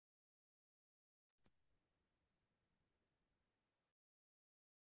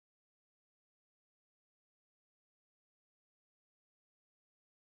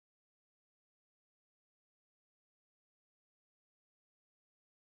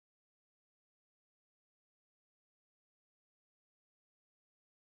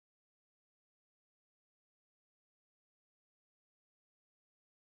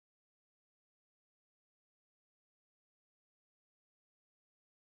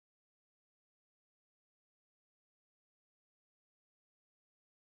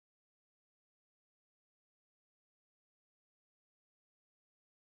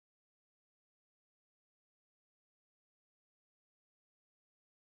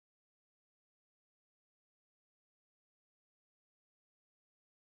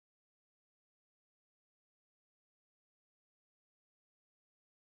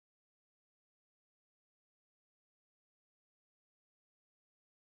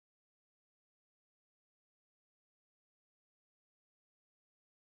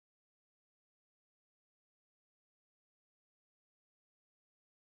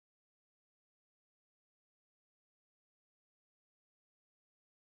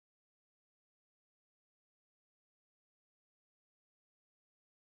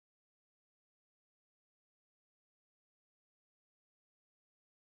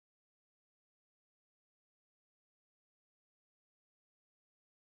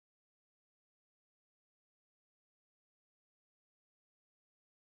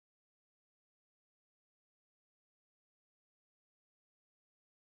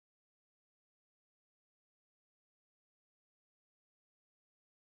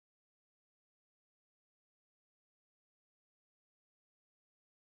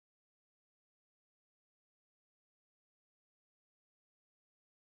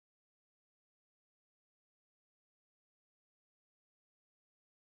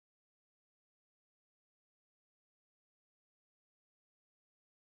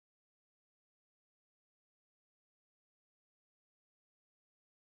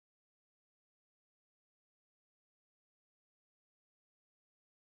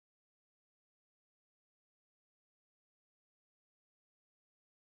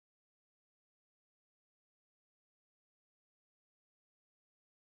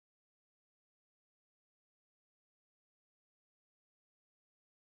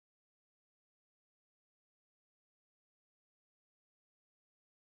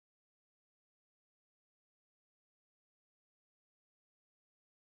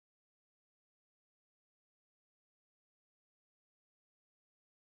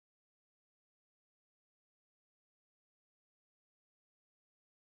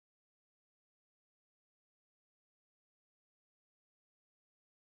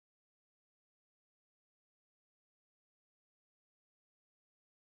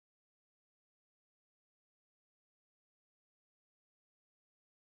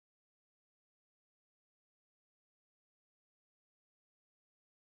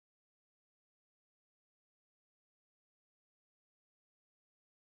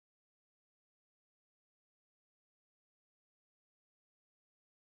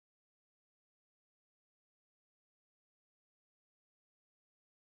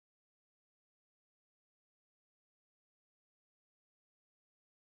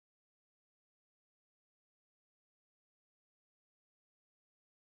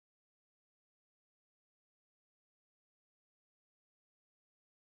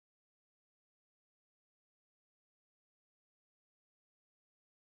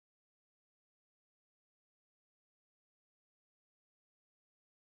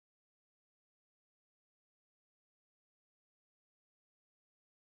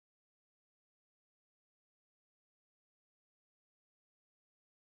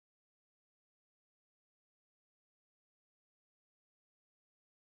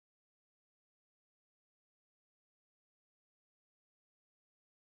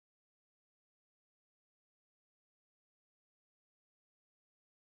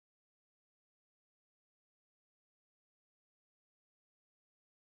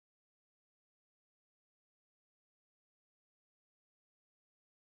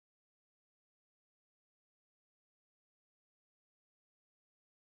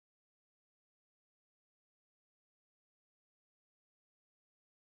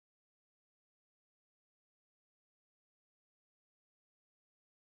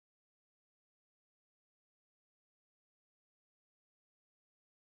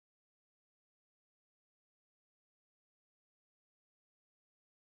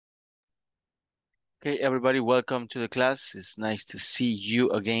Okay, everybody, welcome to the class. It's nice to see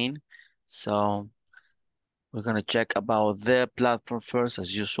you again. So we're gonna check about the platform first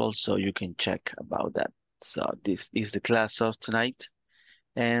as usual, so you can check about that. So this is the class of tonight,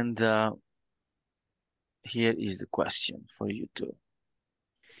 and here is the question for you to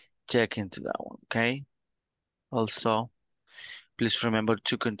check into that one, okay? Also, please remember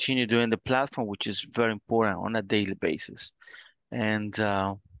to continue doing the platform, which is very important on a daily basis. And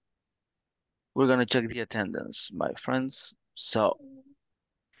we're gonna check the attendance, my friends. So,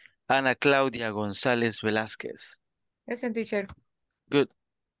 Ana Claudia González Velázquez. Present, teacher. Good.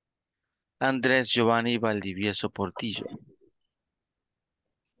 Andrés Giovanni Valdivieso Portillo.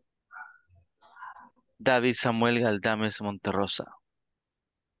 David Samuel Galdames Monterrosa.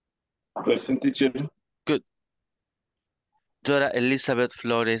 Present, teacher. Good. Dora Elizabeth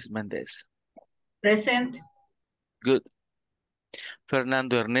Flores Méndez. Present. Good.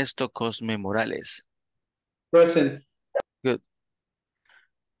 Fernando Ernesto Cosme Morales. Present. Good.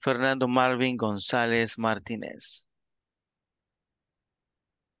 Fernando Marvin González Martínez.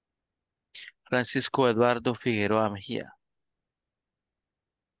 Francisco Eduardo Figueroa Mejía.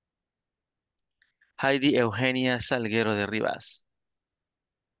 Heidi Eugenia Salguero de Rivas.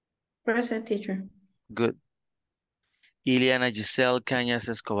 Present, teacher. Good. Ileana Giselle Cañas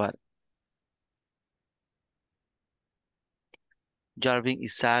Escobar. Jarvin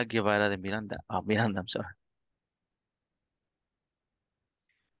Isaac Guevara de Miranda. Oh, Miranda, I'm sorry.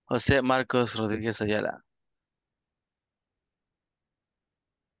 José Marcos Rodríguez Ayala.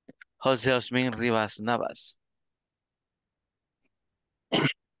 José Osmin Rivas Navas.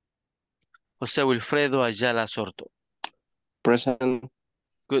 José Wilfredo Ayala Sorto. Present.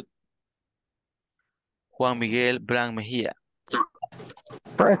 Good. Juan Miguel Bran Mejía.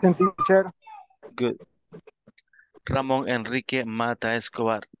 Present, teacher. Good. Ramón Enrique Mata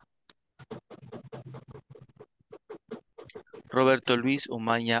Escobar. Roberto Luis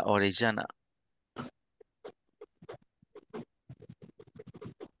Umaña Orellana.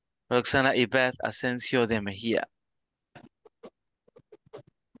 Roxana Ivette Asensio de Mejía.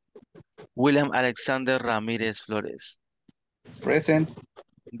 William Alexander Ramírez Flores. Present.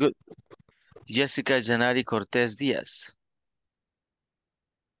 Good. Jessica Yanari Cortés Díaz.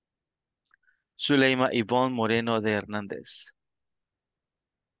 Zuleima Ivonne Moreno de Hernández.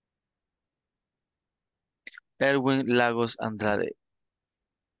 Erwin Lagos Andrade.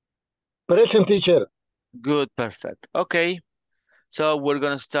 Present, teacher. Good, perfect. Okay, so we're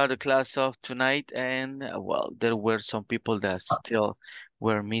gonna start the class off tonight, and well, there were some people that still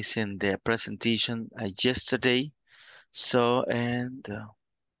were missing the presentation yesterday. So, and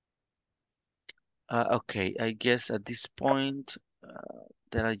okay, I guess at this point,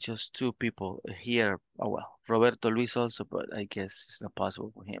 there are just two people here. Oh, well, Roberto Luis also, but I guess it's not possible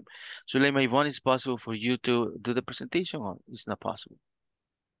for him. Suleima Ivonne, is possible for you to do the presentation, or it's not possible?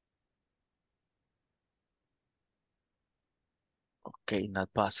 Okay,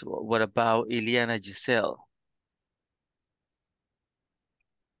 not possible. What about Ileana Giselle?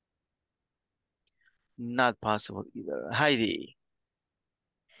 Not possible either. Heidi.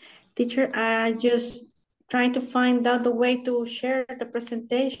 Teacher, I just trying to find out the way to share the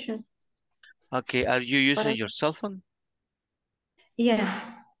presentation. Okay, are you using I- your cell phone? Yeah.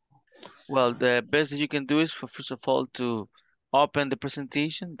 Well, the best that you can do is for first of all to open the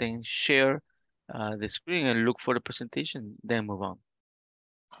presentation, then share the screen and look for the presentation, then move on.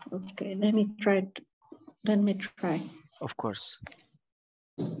 Okay, let me try. Let me try. Of course.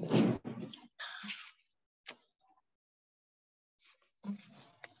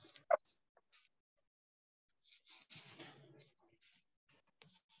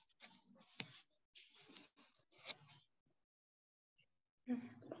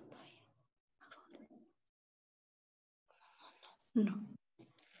 No.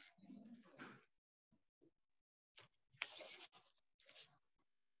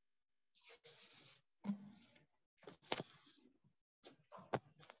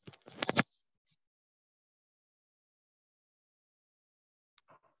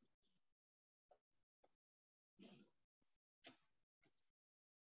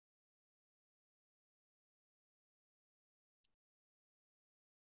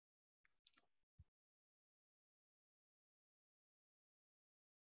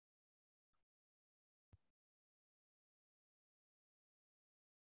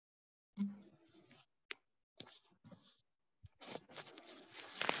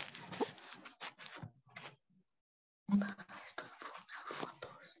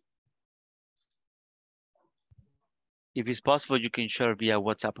 If it's possible, you can share via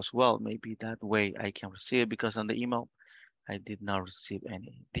WhatsApp as well. Maybe that way I can receive it because on the email, I did not receive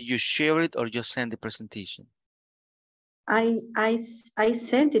any. Did you share it or just send the presentation? I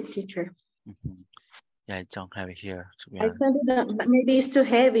sent it, teacher. Mhm. Yeah, I don't have it here, to be I honest. sent it, but maybe it's too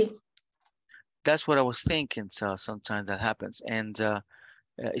heavy. That's what I was thinking. So sometimes that happens. And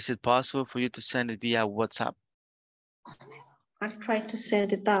is it possible for you to send it via WhatsApp? I'll try to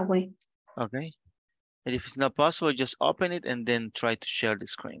send it that way. Okay. And if it's not possible, just open it and then try to share the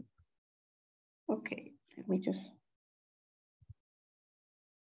screen. Okay, let me just.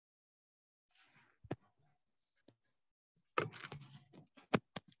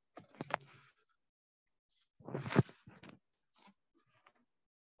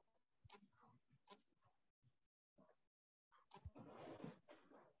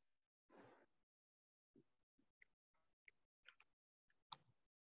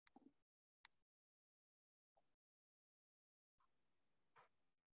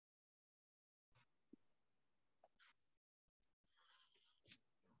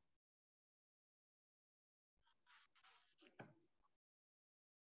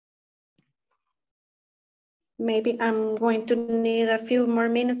 Maybe I'm going to need a few more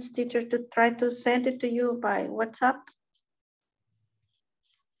minutes, teacher, to try to send it to you by WhatsApp.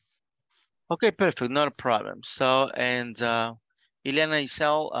 Okay, perfect. Not a problem. So, and Ileana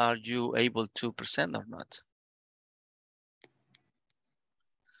Isel, are you able to present or not?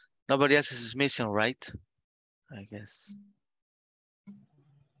 Nobody else is missing, right? I guess.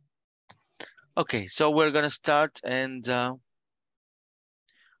 Okay, so we're gonna start and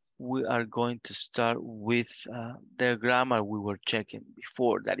we are going to start with the grammar we were checking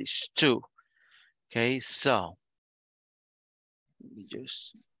before, that is to. Okay, so let me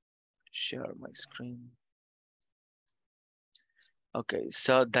just share my screen. Okay,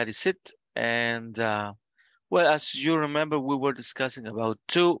 so that is it. And well, as you remember, we were discussing about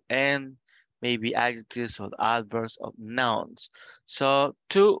to and maybe adjectives or adverbs of nouns. So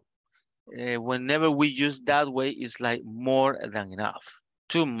to, whenever we use that way, is like more than enough,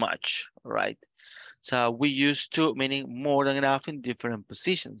 too much, right? So we use to meaning more than enough in different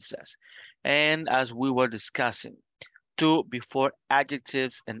positions. And as we were discussing, to before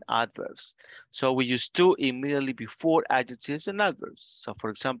adjectives and adverbs. So we use to immediately before adjectives and adverbs. So for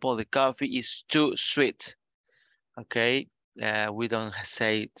example, the coffee is too sweet. Okay, we don't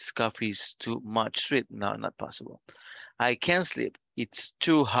say this coffee is too much sweet. No, not possible. I can't sleep. It's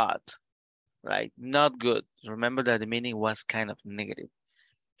too hot, right? Not good. Remember that the meaning was kind of negative.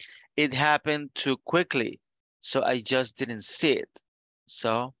 It happened too quickly, so I just didn't see it.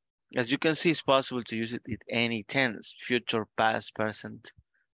 So as you can see, it's possible to use it in any tense, future, past, present.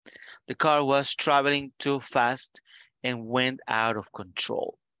 The car was traveling too fast and went out of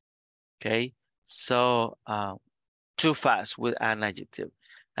control. Okay, so too fast with an adjective.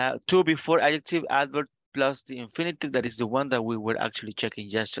 To before adjective, adverb plus the infinitive, that is the one that we were actually checking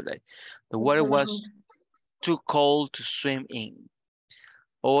yesterday. The water was too cold to swim in.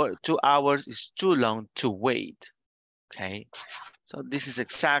 Or 2 hours is too long to wait. Okay, so this is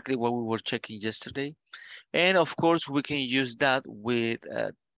exactly what we were checking yesterday. And of course, we can use that with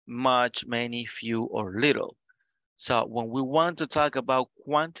much, many, few, or little. So when we want to talk about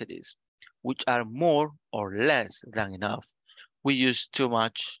quantities, which are more or less than enough, we use too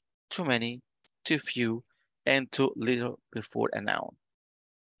much, too many, too few, and too little before a noun.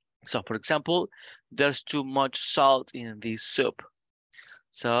 So for example, there's too much salt in this soup.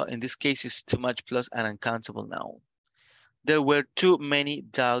 So in this case, it's too much plus an uncountable noun. There were too many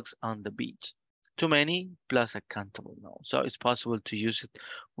dogs on the beach. Too many plus a countable noun. So it's possible to use it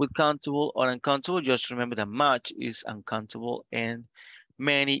with countable or uncountable. Just remember that much is uncountable and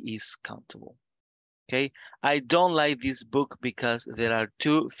many is countable. Okay, I don't like this book because there are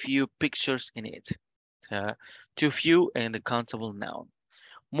too few pictures in it. Too few and the countable noun.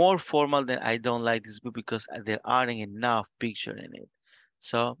 More formal than I don't like this book because there aren't enough picture in it.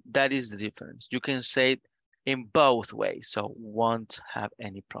 So that is the difference. You can say it in both ways, so won't have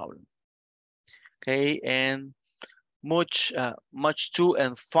any problem. Okay, and much too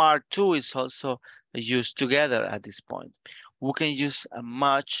and far too is also used together at this point. We can use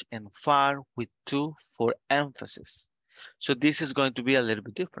much and far with too for emphasis. So this is going to be a little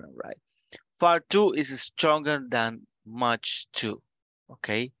bit different, right? Far too is stronger than much too,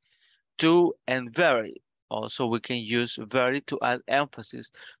 okay? Too and very. Also, we can use very to add emphasis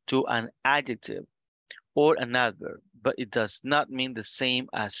to an adjective or an adverb, but it does not mean the same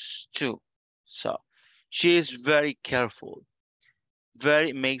as too. So, she is very careful.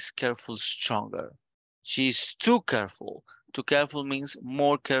 Very makes careful stronger. She is too careful. Too careful means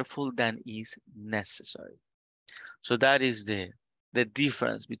more careful than is necessary. So that is the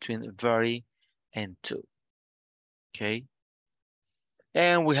difference between very and too. Okay.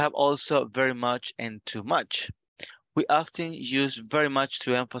 And we have also very much and too much. We often use very much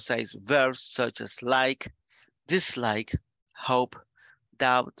to emphasize verbs such as like, dislike, hope,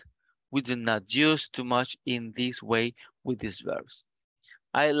 doubt. We do not use too much in this way with these verbs.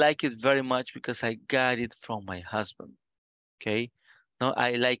 I like it very much because I got it from my husband. Okay. No,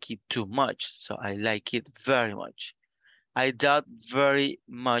 I like it too much. So I like it very much. I doubt very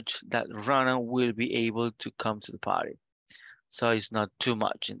much that Rana will be able to come to the party. So it's not too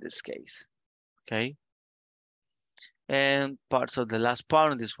much in this case. Okay. And parts of the last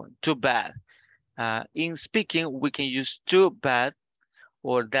part on this one, too bad. In speaking, we can use too bad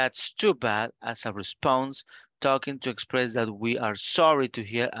or that's too bad as a response, talking to express that we are sorry to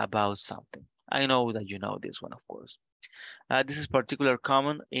hear about something. I know that you know this one, of course. This is particularly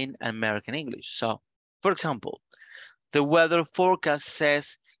common in American English. So, for example, the weather forecast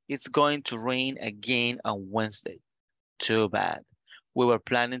says it's going to rain again on Wednesday. Too bad. We were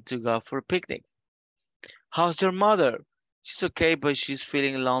planning to go for a picnic. How's your mother? She's okay, but she's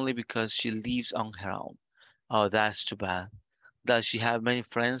feeling lonely because she lives on her own. Oh, that's too bad. Does she have many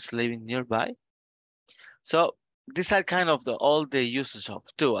friends living nearby? So these are kind of all the uses of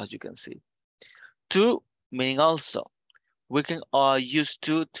to, as you can see. To meaning also. We can use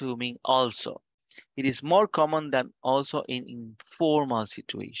to mean also. It is more common than also in informal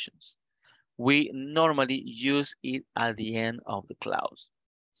situations. We normally use it at the end of the clause.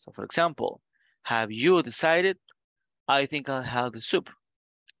 So for example, have you decided? I think I'll have the soup.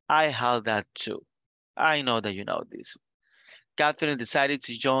 I have that too. I know that you know this. Catherine decided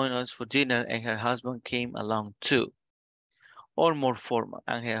to join us for dinner and her husband came along too. Or more formal,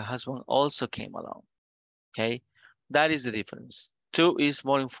 and her husband also came along. Okay, that is the difference. To is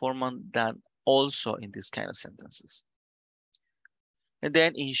more informal than also in this kind of sentences. And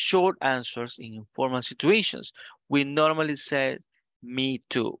then in short answers in informal situations, we normally say me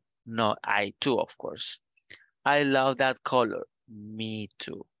too, not I too, of course. I love that color, me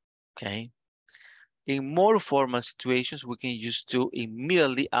too, okay? In more formal situations, we can use to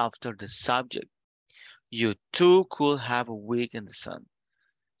immediately after the subject. You too could have a week in the sun.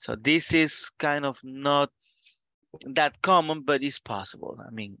 So this is kind of not that common, but it's possible. I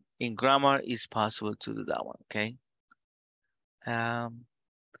mean, in grammar, it's possible to do that one, okay?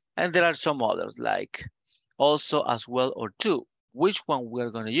 And there are some others like also, as well, or to. Which one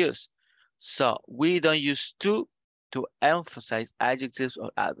we're going to use? So we don't use to emphasize adjectives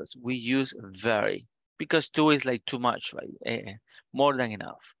or adverbs. We use very because to is like too much, right? More than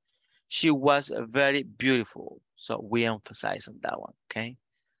enough. She was very beautiful. So we emphasize on that one, okay?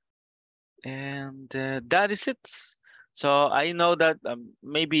 And that is it. So I know that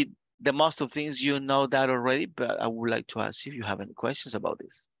maybe the most of things you know that already, but I would like to ask if you have any questions about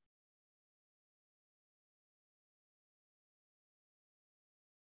this.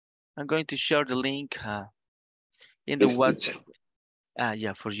 I'm going to share the link in the WhatsApp.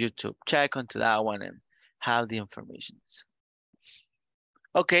 Yeah, for YouTube. Check onto that one and have the information.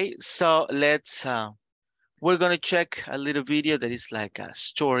 Okay, so let's, we're gonna check a little video that is like a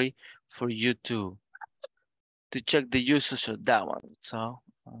story for you to check the usage of that one. So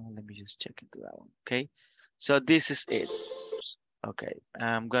let me just check into that one, okay? So this is it. Okay,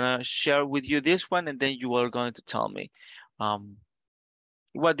 I'm gonna share with you this one and then you are going to tell me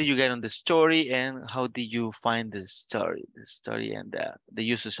what did you get on the story and how did you find the story and the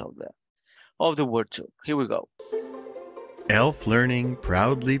uses of the word to. Here we go. Elf Learning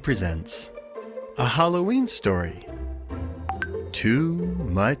proudly presents a Halloween story, Too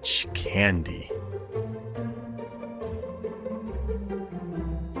Much Candy.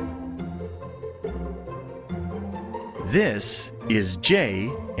 This is Jay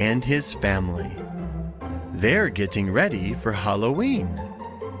and his family. They're getting ready for Halloween.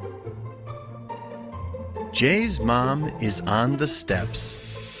 Jay's mom is on the steps.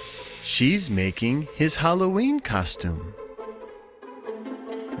 She's making his Halloween costume.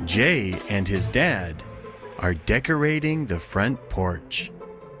 Jay and his dad are decorating the front porch.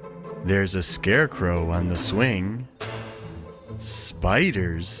 There's a scarecrow on the swing,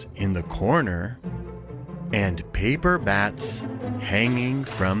 spiders in the corner, and paper bats hanging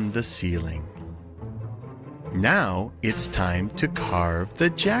from the ceiling. Now it's time to carve the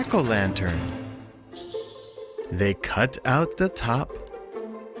jack-o'-lantern. They cut out the top.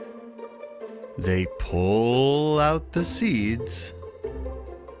 They pull out the seeds.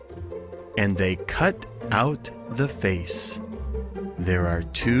 And they cut out the face. There are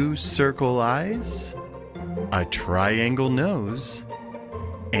 2 circle eyes, a triangle nose,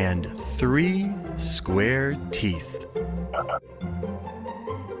 and 3 square teeth.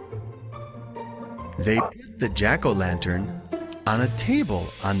 They put the jack-o'-lantern on a table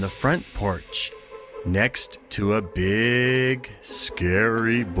on the front porch next to a big,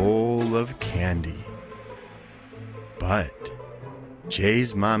 scary bowl of candy. But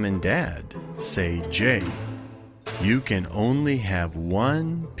Jay's mom and dad say, Jay, you can only have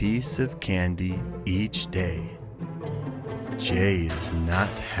one piece of candy each day. Jay is not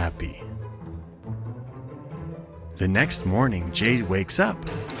happy. The next morning, Jay wakes up.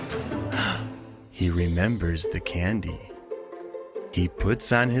 He remembers the candy. He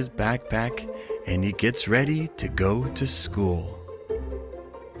puts on his backpack and he gets ready to go to school.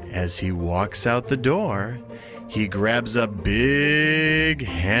 As he walks out the door, he grabs a big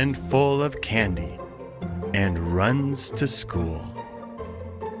handful of candy and runs to school.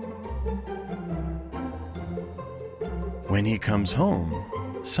 When he comes home,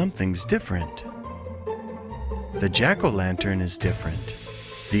 something's different. The jack-o'-lantern is different.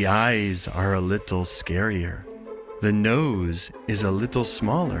 The eyes are a little scarier. The nose is a little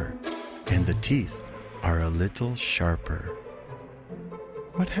smaller, and the teeth are a little sharper.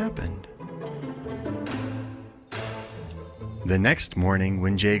 What happened? The next morning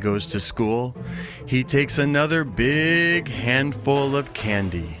when Jay goes to school, he takes another big handful of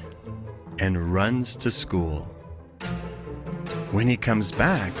candy and runs to school. When he comes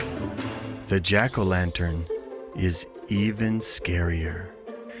back, the jack-o'-lantern is even scarier.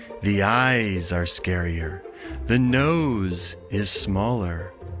 The eyes are scarier. The nose is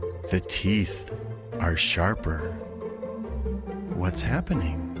smaller. The teeth are sharper. What's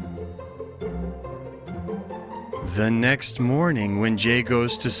happening? The next morning when Jay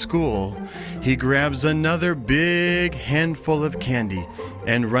goes to school, he grabs another big handful of candy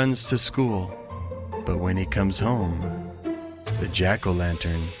and runs to school. But when he comes home, the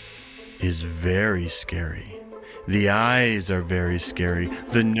jack-o'-lantern is very scary. The eyes are very scary.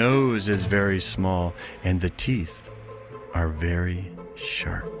 The nose is very small, and the teeth are very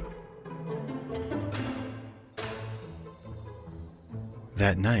sharp.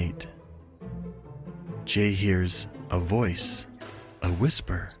 That night, Jay hears a voice, a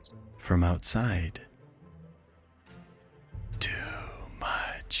whisper from outside. Too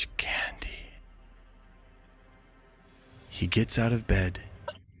much candy. He gets out of bed,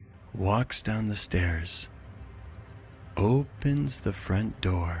 walks down the stairs, opens the front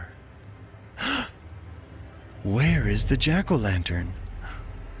door. Where is the jack-o'-lantern?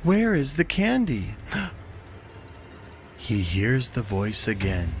 Where is the candy? He hears the voice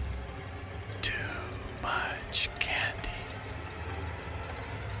again. Too much candy.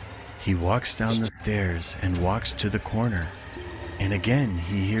 He walks down the stairs and walks to the corner, and again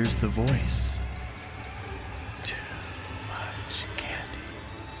he hears the voice. Too much candy.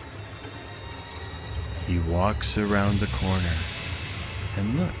 He walks around the corner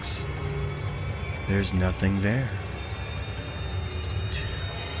and looks. There's nothing there. Too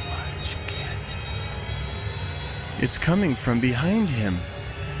much candy. It's coming from behind him.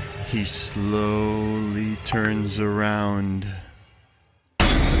 He slowly turns around.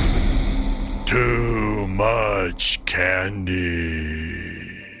 Too much candy.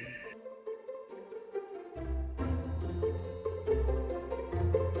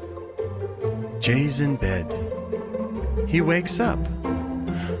 Jay's in bed. He wakes up.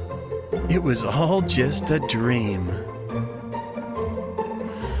 It was all just a dream.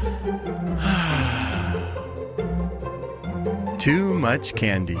 Too Much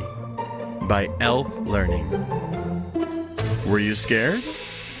Candy by Elf Learning. Were you scared?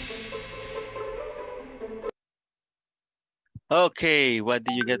 Okay, what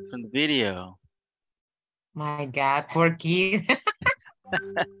did you get from the video? My God, poor kid.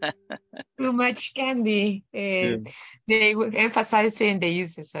 Too much candy. They were emphasizing the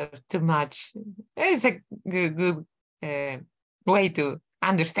uses of too much. It's a good way to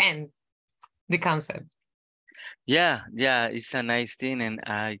understand the concept. Yeah, it's a nice thing, and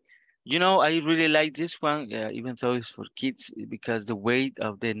I really like this one, even though it's for kids, because the weight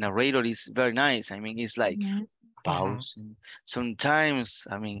of the narrator is very nice. I mean, it's like pause. And sometimes,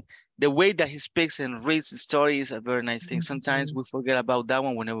 I mean, the way that he speaks and reads the story is a very nice thing. Sometimes we forget about that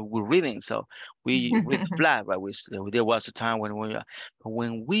one whenever we're reading, so we read flat, but there was a time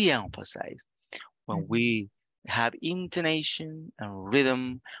when we emphasize, when we have intonation and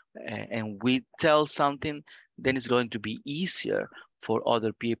rhythm, and we tell something, then it's going to be easier for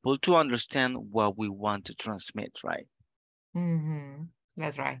other people to understand what we want to transmit, right?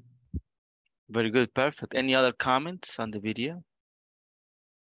 That's right. Very good, perfect. Any other comments on the video?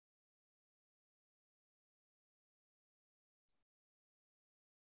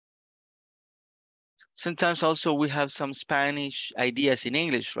 Sometimes also we have some Spanish ideas in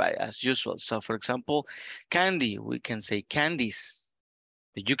English, right, as usual. So for example, candy, we can say candies.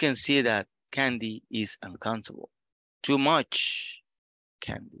 But you can see that candy is uncountable. Too much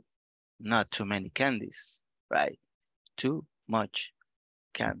candy, not too many candies, right? Too much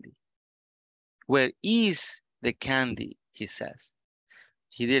candy. Where is the candy, he says.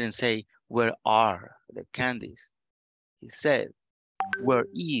 He didn't say, where are the candies? He said, where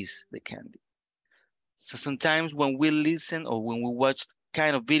is the candy? So sometimes when we listen or when we watch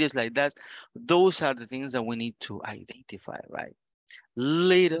kind of videos like that, those are the things that we need to identify, right?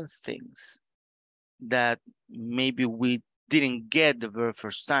 Little things that maybe we didn't get the very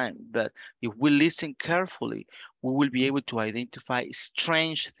first time, but if we listen carefully, we will be able to identify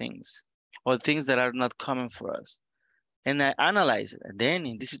strange things or things that are not common for us. And I analyze it. And then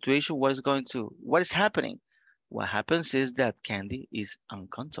in this situation, what is happening? What happens is that candy is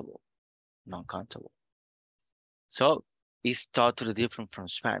uncountable, non-countable. So it's totally different from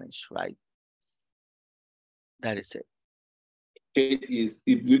Spanish, right? That is it. Okay,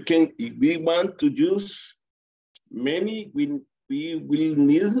 if we want to use many, we will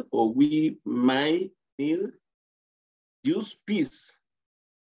need or we might need use piece.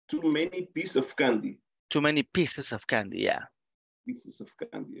 Too many pieces of candy. Too many pieces of candy, yeah. Pieces of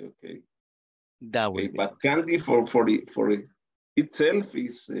candy, okay. That would be. But candy for itself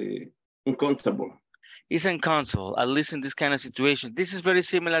is uncountable. It's uncountable, at least in this kind of situation. This is very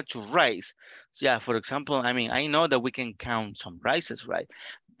similar to rice. So yeah, for example, I mean, I know that we can count some rices, right?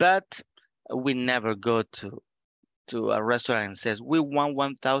 But we never go to a restaurant and says, we want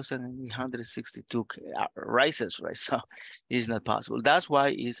 1,862 rices, right? So it's not possible. That's why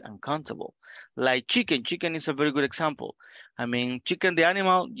it's uncountable. Like chicken. Chicken is a very good example. I mean, chicken, the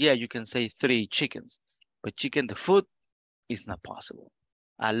animal, yeah, you can say 3 chickens. But chicken, the food, is not possible.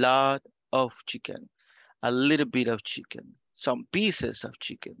 A lot of chicken. A little bit of chicken, some pieces of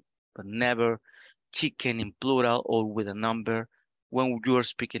chicken, but never chicken in plural or with a number when you are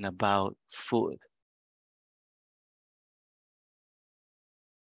speaking about food.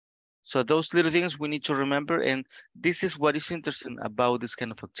 So those little things we need to remember, and this is what is interesting about this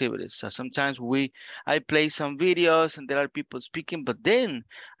kind of activities. So sometimes I play some videos and there are people speaking, but then,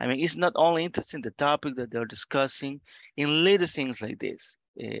 I mean, it's not only interesting the topic that they're discussing in little things like this,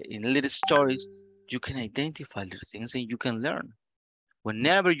 in little stories, you can identify little things and you can learn.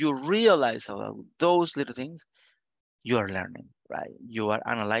 Whenever you realize about those little things, you are learning, right? You are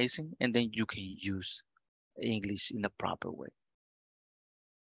analyzing, and then you can use English in the proper way.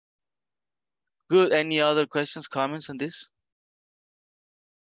 Good. Any other questions, comments on this?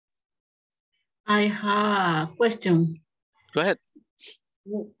 I have a question. Go ahead.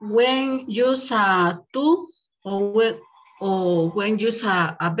 When use a to or when use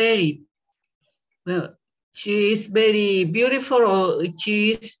a very, well, she is very beautiful or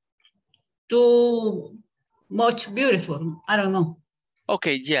she is too much beautiful. I don't know.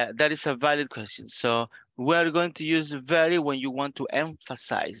 Okay, yeah, that is a valid question. So we're going to use very when you want to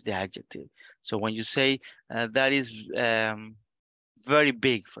emphasize the adjective. So when you say that is very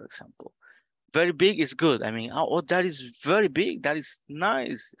big, for example. Very big is good. I mean, oh, that is very big. That is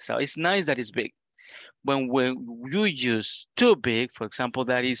nice. So it's nice that it's big. When you use too big, for example,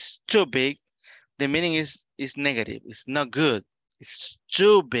 that is too big, the meaning is negative. It's not good. It's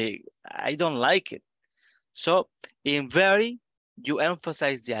too big. I don't like it. So in very, you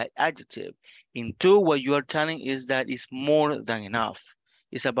emphasize the adjective. In too, what you are telling is that it's more than enough.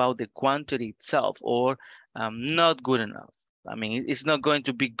 It's about the quantity itself, or not good enough. I mean, it's not going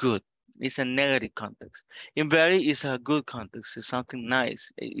to be good. It's a negative context. In very, it's a good context. It's something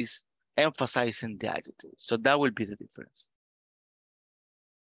nice. It's emphasizing the adjective. So that will be the difference.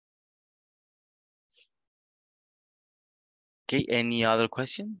 Okay, any other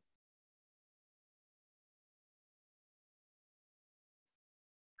question?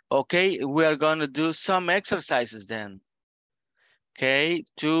 Okay, we are going to do some exercises then. Okay,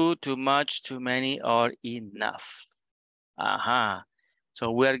 too much, too many, or enough. Aha.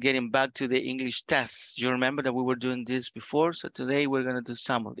 So we are getting back to the English tests. You remember that we were doing this before. So today we're going to do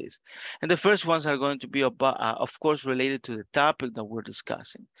some of these. And the first ones are going to be about, of course, related to the topic that we're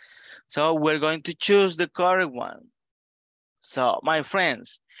discussing. So we're going to choose the correct one. So my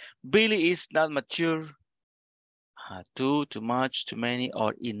friends, Billy is not mature. Too much, too many,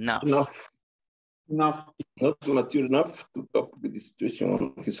 or enough. Enough. Not mature enough to cope with the situation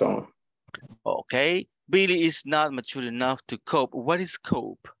on his own. Okay. Billy is not mature enough to cope. What is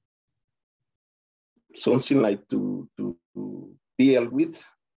cope? Something like to deal with.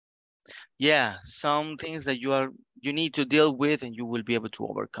 Yeah, some things that you need to deal with and you will be able to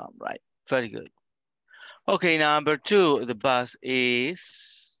overcome, right? Very good. Okay, number 2, the bus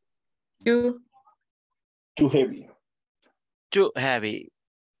is Too. Too heavy. too heavy.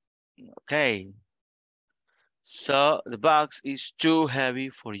 Okay. So the box is too heavy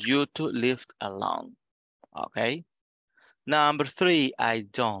for you to lift alone. Okay. Number 3, I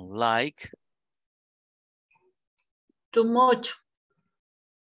don't like. Too much.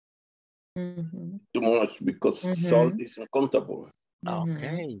 Too much because salt is uncountable.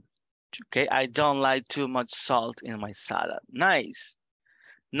 Okay. Okay, I don't like too much salt in my salad. Nice.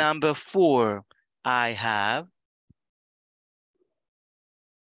 Number 4, I have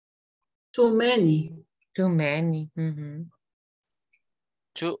Too many. Too many.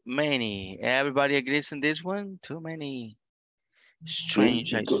 too many. Everybody agrees on this one? Too many.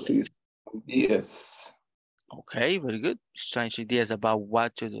 Strange Because ideas. it's, yes. Okay, very good. Strange ideas about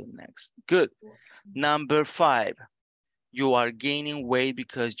what to do next. Good. Number 5, you are gaining weight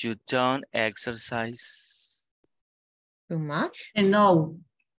because you don't exercise. Too much? No.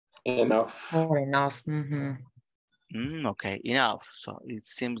 Enough. Or enough. Okay, enough. So it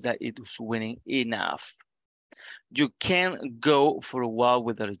seems that it was winning enough. You can't go for a walk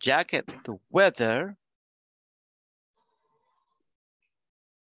without a jacket. The weather.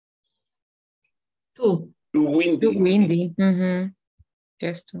 Too. Too windy. Too windy.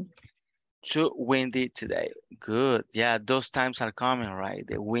 Just too. Too windy today. Good. Yeah, those times are coming, right?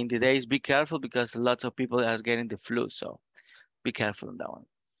 The windy days. Be careful because lots of people are getting the flu. So be careful on that one.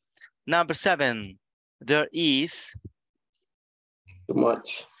 Number 7, there is Too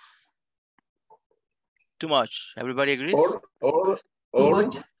much. too much. Everybody agrees? Or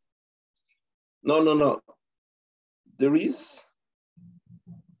much. No. There is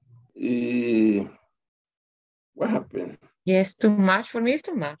what happened? Yes, too much. For me, it's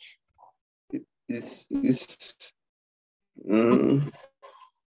too much. It's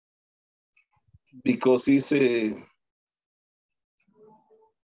because it's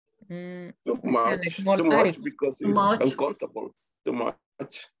Too much because Too it's much. uncountable. Too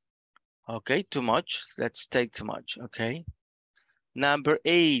much. Okay, too much. Let's take too much. Okay. Number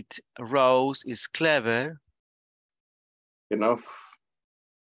 8, Rose is clever. Enough.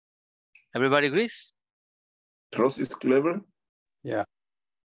 Everybody agrees? Rose is clever. Yeah.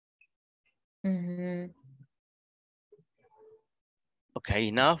 Okay,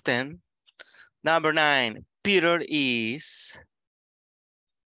 enough then. Number 9, Peter is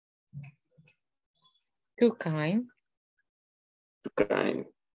Too kind. Too kind.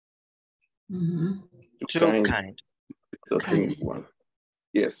 too kind. Something one.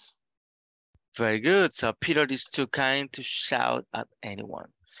 Yes. Very good. So Peter is too kind to shout at anyone.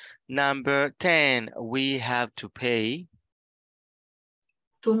 Number 10, we have to pay.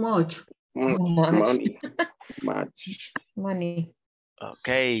 Too much. Money. Much. Money.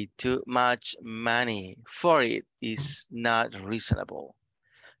 Okay, too much money for it is not reasonable.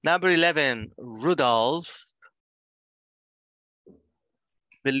 Number 11, Rudolph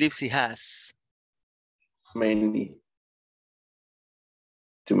believes he has Many.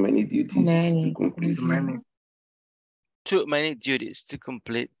 Too many duties to complete. too many duties to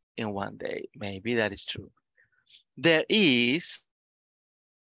complete in one day. Maybe that is true. There is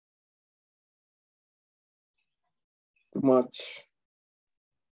Too much.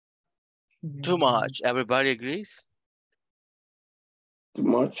 too much. Everybody agrees? Too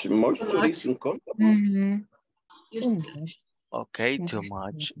much. Moisture is uncountable. Okay, too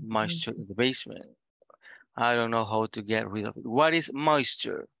much moisture in the basement. I don't know how to get rid of it. What is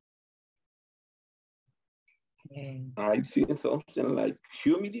moisture? I think something like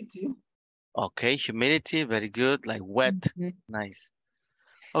humidity. Okay, humidity, very good, like wet. Nice.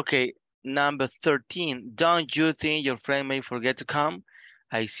 Okay, number 13. Don't you think your friend may forget to come?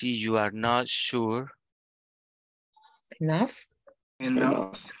 I see you are not sure. Enough.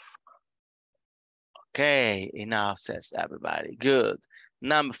 Okay, enough, says everybody. Good.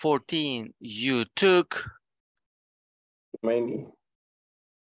 Number 14. You took Many.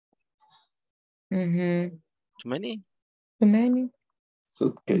 too many? Too many.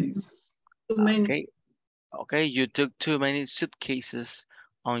 Suitcases. Too many. Okay. Okay, you took too many suitcases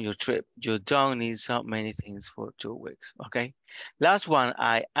on your trip. You don't need so many things for 2 weeks. Okay. Last one.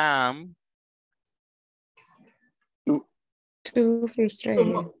 I am Too frustrated.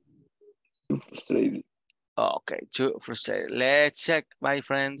 Too frustrated. okay, too frustrated. Let's check, my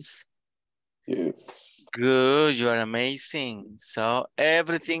friends. Yes. Good, you are amazing. So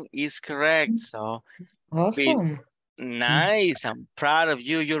everything is correct. So Awesome. nice. I'm proud of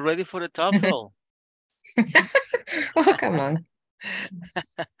you. You're ready for the TOEFL. Oh, come on.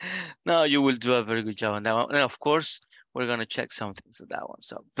 No, you will do a very good job on that one. And of course, we're gonna check some things on that one.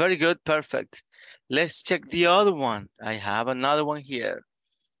 So very good, perfect. Let's check the other one. I have another one here.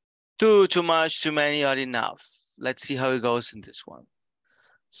 Too much, too many, or enough. Let's see how it goes in this one.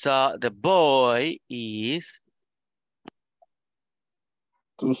 So the boy is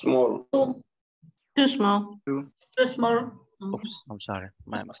Too small. Too small. Too small. oops, I'm sorry,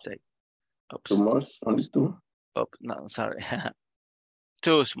 my mistake. Oops. Too much. Only two. Oh, no, sorry.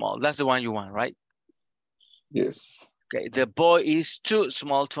 Too small. That's the one you want, right? Yes. Okay, the boy is too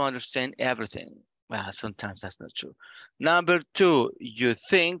small to understand everything. Well, sometimes that's not true. Number 2, you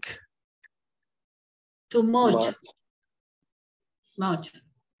think. Too much. Much.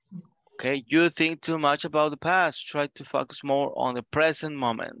 Okay, you think too much about the past. Try to focus more on the present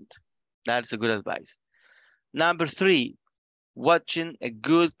moment. That's a good advice. Number 3, watching a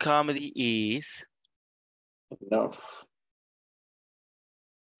good comedy is. Enough.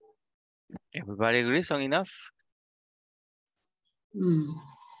 Everybody agrees on enough? No,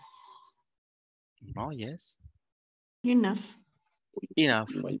 yes. Enough.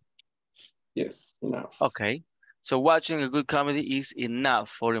 Enough. Yes, enough. Okay, so watching a good comedy is enough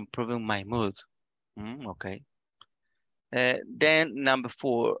for improving my mood. Okay. Then number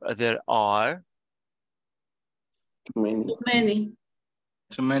 4, there are. Too many. Too many.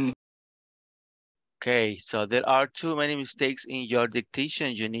 Too many. Okay, so there are too many mistakes in your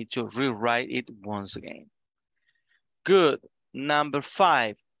dictation. You need to rewrite it once again. Good. Number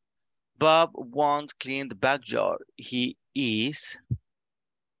 5, Bob won't clean the backyard. He is.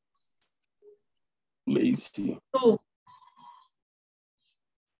 Lazy.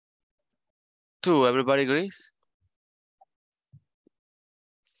 Two, everybody agrees?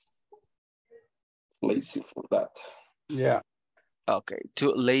 Lazy for that. Yeah. Okay,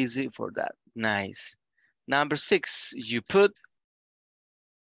 too lazy for that. Nice. Number 6, you put.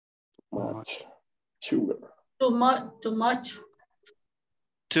 Much. Sugar. Too much. Too much.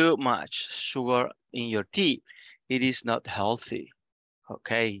 Too much sugar in your tea. It is not healthy.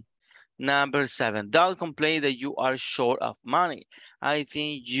 Okay. Number 7, don't complain that you are short of money. I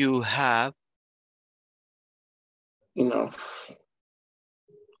think you have. Enough.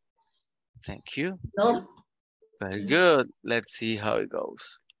 Thank you. No. Very good. Let's see how it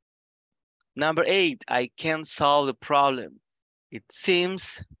goes. Number 8, I can't solve the problem. It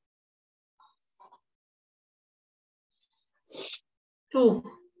seems. Too.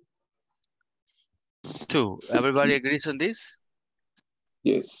 2. Everybody agrees on this?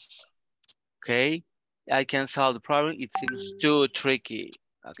 Yes. Okay. I can solve the problem. It seems too tricky.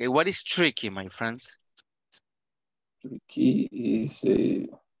 Okay. What is tricky, my friends? Tricky is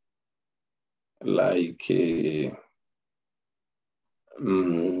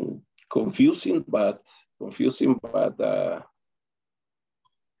confusing, but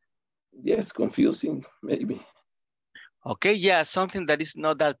yes, confusing maybe. Okay. Yeah. Something that is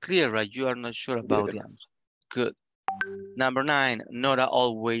not that clear, right? You are not sure about the answer. Good. Number 9, Nora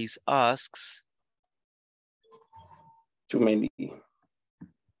always asks. Too many.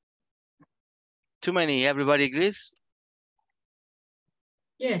 Too many. Everybody agrees?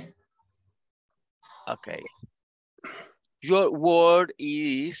 Yes. Okay. Your word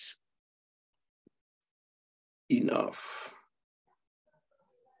is. Enough.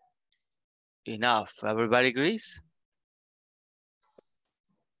 Enough. Everybody agrees?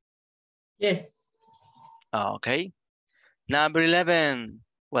 Yes. Okay. Number 11.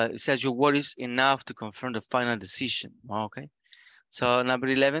 Well, it says your word is enough to confirm the final decision. Okay. So number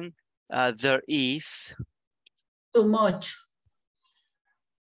 11, there is. Too much.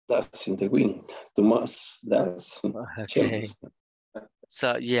 That's in the wind. Too much. That's Okay.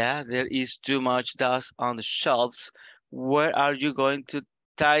 So yeah, there is too much dust on the shelves. Where are you going to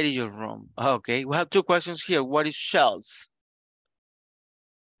tidy your room? Okay, we have 2 questions here. What is shelves?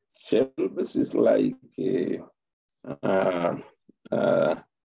 Shelves is like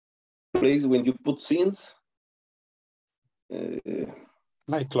place when you put things.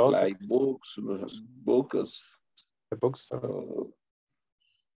 My closet. Like books. The books.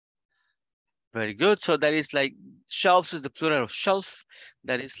 Very good. So that is like shelves is the plural of shelf.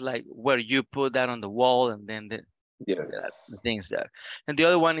 That is like where you put that on the wall and then the things there. And the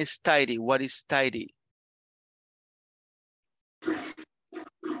other one is tidy. What is tidy?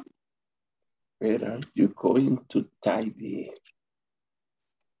 Where are you going to tidy?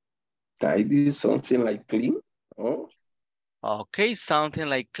 Tidy is something like clean. Oh. Okay, something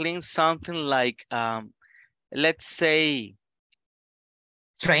like clean, something like let's say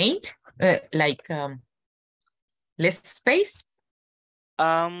Trained, like less space.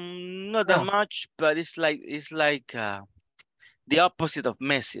 not that much, but it's like the opposite of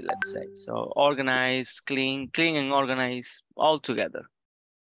messy, let's say. So organize, clean and organize all together.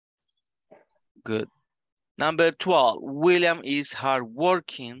 Good. Number 12, William is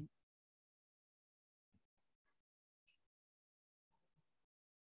hardworking.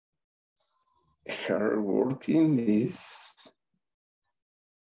 Hardworking is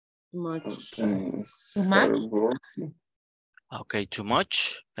Much. Too much? hardworking. Okay, too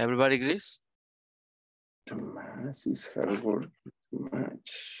much. Everybody agrees? Too much is hardworking. Too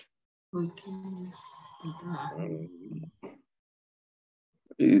much.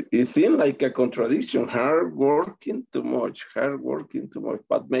 It seems like a contradiction. Hardworking too much. Hardworking too much.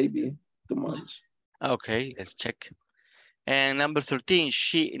 But maybe too much. Okay, let's check. And number 13,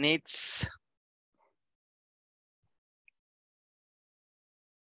 she needs.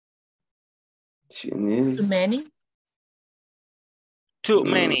 She needs. Too many? Too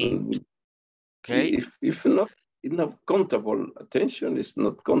many. Okay. If not enough countable attention is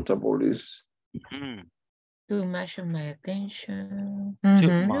not countable is. Too much of my attention.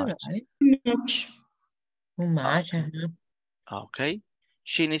 Too much. Right. Much. Too much. Okay.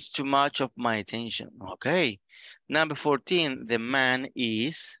 She needs too much of my attention. Okay. Number 14, the man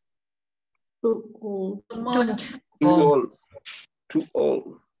is. Too old. Too much. Too old. Too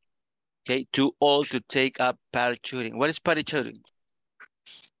old. Okay, too old to take up parachuting. What is parachuting?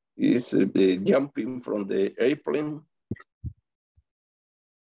 Is jumping from the airplane.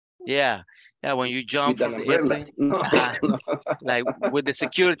 Yeah, when you jump With from an the umbrella. airplane, No. like with the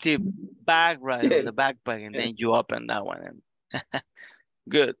security bag, right, on the Yes. backpack, and then you open that one. And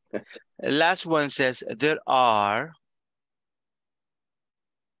good. Last one says, there are.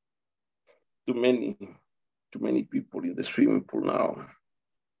 Too many people in the swimming pool now.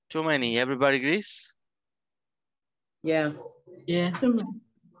 Too many. Everybody agrees? Yeah. Yeah.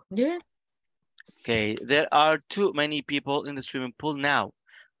 Yeah. Okay, there are too many people in the swimming pool now.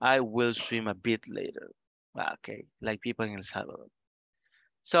 I will swim a bit later. Okay, like people in El Salvador.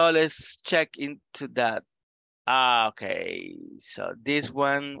 So let's check into that. Okay, so this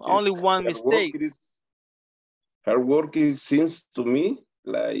one, only one mistake. Hard work seems to me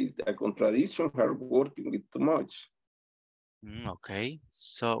like a contradiction, hard working with too much. Okay,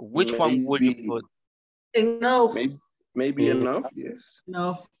 so which one would you put? Enough. Maybe enough, yes.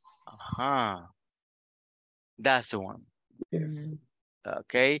 No. That's the one. Yes.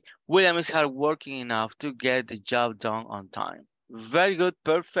 Okay, William is hardworking enough to get the job done on time. Very good,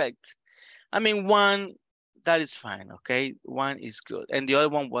 perfect. I mean, one, that is fine, okay? One is good, and the other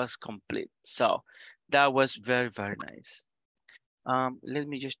one was complete. So that was very, very nice. Let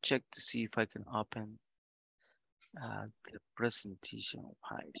me just check to see if I can open the presentation.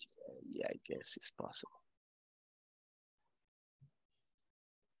 Yeah, I guess it's possible.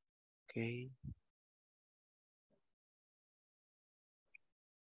 Okay.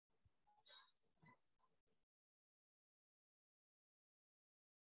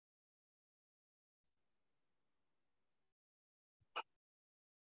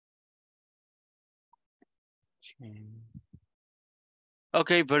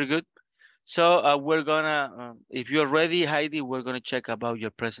 Okay, very good. So we're gonna, if you're ready, Heidi, we're gonna check about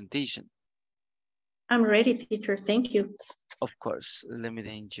your presentation. I'm ready, teacher. Thank you. Of course. Let me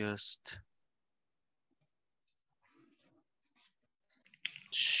then just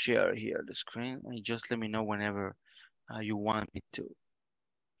share here the screen and just let me know whenever you want me to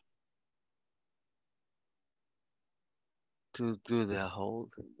do the whole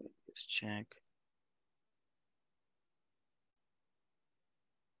thing. Let's check.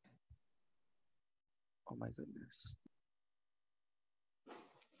 Oh my goodness.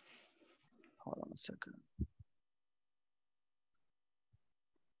 Hold on a second.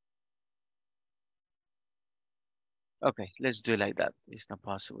 Okay, let's do it like that. It's not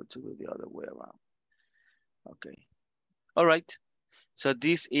possible to do the other way around. Okay. All right. So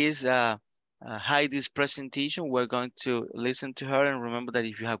this is Heidi's presentation. We're going to listen to her, and remember that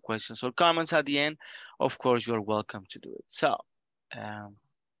if you have questions or comments at the end, of course, you're welcome to do it. So.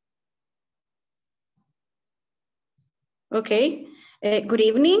 Okay. Good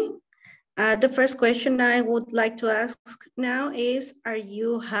evening. The first question I would like to ask now is, are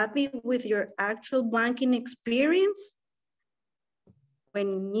you happy with your actual banking experience?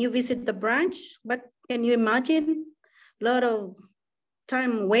 When you visit the branch, what can you imagine? A lot of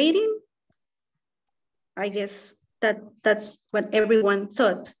time waiting? I guess that's what everyone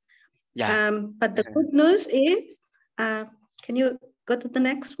thought. Yeah. But the good news is, can you go to the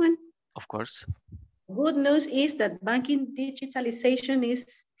next one? Of course. Good news is that banking digitalization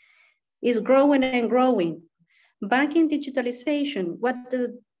is growing and growing. Banking digitalization, what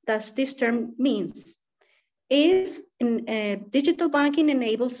does this term means? is digital banking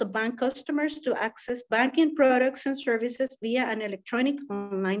enables the bank customers to access banking products and services via an electronic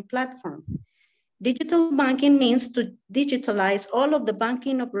online platform. Digital banking means to digitalize all of the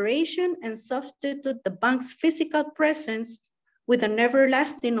banking operation and substitute the bank's physical presence with an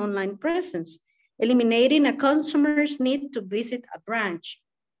everlasting online presence, eliminating a customer's need to visit a branch.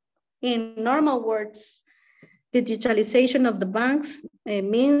 In normal words, digitalization of the banks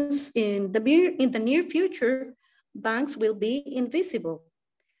means in the near future, banks will be invisible.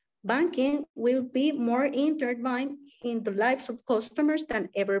 Banking will be more intertwined in the lives of customers than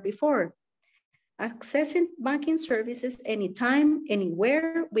ever before, accessing banking services anytime,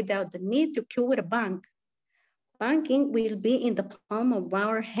 anywhere, without the need to queue with a bank. Banking will be in the palm of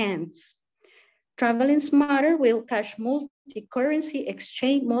our hands. Traveling smarter will cash multi-currency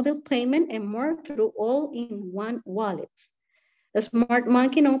exchange, mobile payment, and more through all-in-one wallets. A smart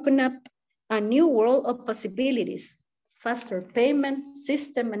banking open up a new world of possibilities. Faster payment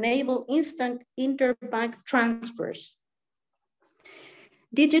system enable instant interbank transfers.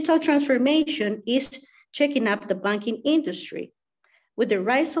 Digital transformation is checking up the banking industry. With the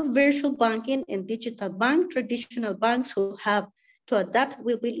rise of virtual banking and digital bank, traditional banks who have to adapt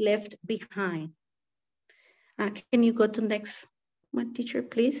will be left behind. Can you go to the next one, teacher,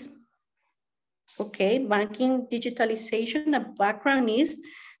 please? Okay, banking digitalization, a background is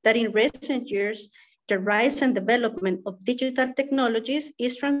that in recent years, the rise and development of digital technologies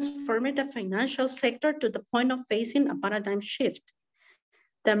is transforming the financial sector to the point of facing a paradigm shift.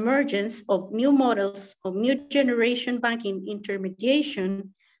 The emergence of new models of new generation banking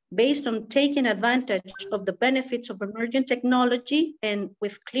intermediation based on taking advantage of the benefits of emerging technology and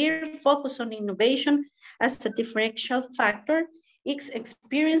with clear focus on innovation as a differential factor, is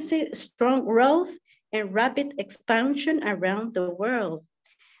experiencing strong growth and rapid expansion around the world.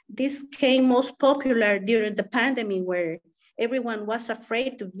 This became most popular during the pandemic where everyone was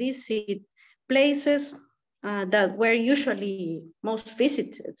afraid to visit places that were usually most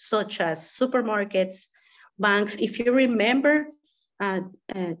visited, such as supermarkets, banks. If you remember,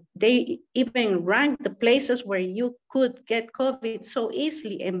 they even ranked the places where you could get COVID so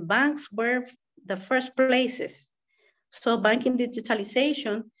easily, and banks were the first places. So banking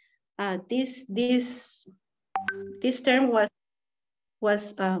digitalization, this term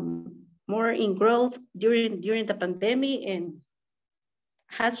was more in growth during the pandemic and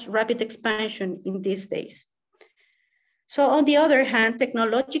has rapid expansion in these days. So on the other hand,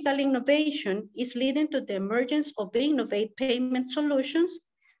 technological innovation is leading to the emergence of innovative payment solutions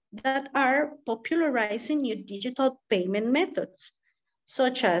that are popularizing new digital payment methods,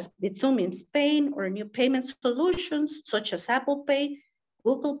 such as Bizum in Spain, or new payment solutions such as Apple Pay,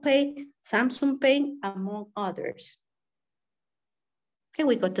 Google Pay, Samsung Pay, among others. Can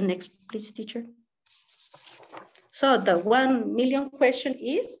we go to next, please, teacher? So the 1 million question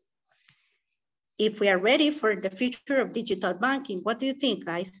is, if we are ready for the future of digital banking, what do you think,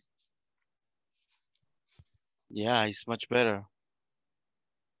 guys? Yeah, it's much better.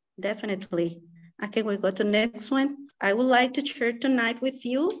 Definitely. Okay, we go to next one. I would like to share tonight with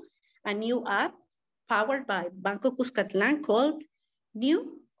you a new app powered by Banco Cuscatlán called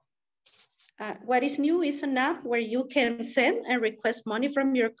New. What is New is an app where you can send and request money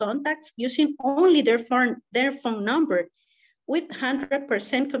from your contacts using only their phone number with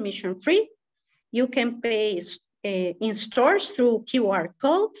 100% commission free. You can pay in stores through QR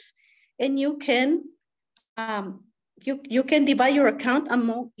codes, and you can divide your account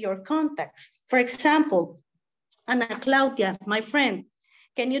among your contacts. For example, Ana Claudia, my friend,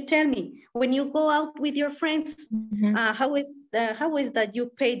 can you tell me, when you go out with your friends, how is that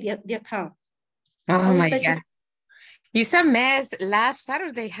you pay the account? Oh my God. It's a mess. Last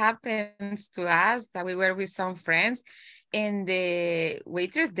Saturday happens to us that we were with some friends, and the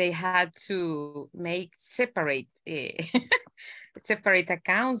waitress, they had to make separate separate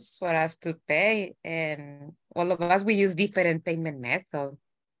accounts for us to pay, and all of us, we use different payment methods.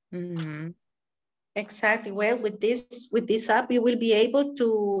 Exactly. Well, with this app, you will be able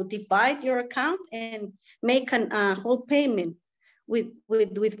to divide your account and make a whole payment with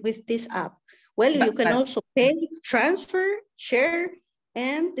this app. Well, you can also pay, transfer, share,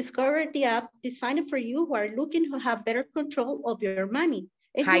 and discover the app designed for you who are looking to have better control of your money.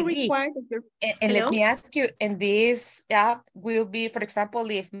 And let me ask you, and this app will be, for example,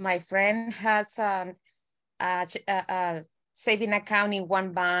 if my friend has a saving account in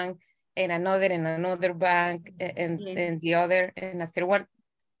one bank and another in another bank and the other and a third one,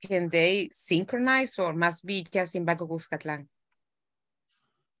 can they synchronize or must be just in Banco Cuscatlán?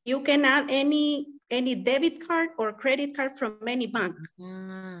 You can add any debit card or credit card from any bank.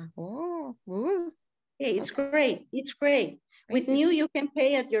 Hey, it's great. It's great. With New, you can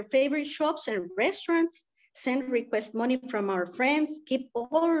pay at your favorite shops and restaurants, send request money from our friends, keep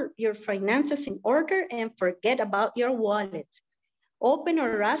all your finances in order, and forget about your wallet. Open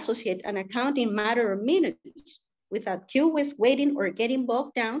or associate an account in matter of minutes without queues, waiting, or getting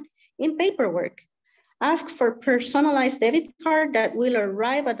bogged down in paperwork. Ask for personalized debit card that will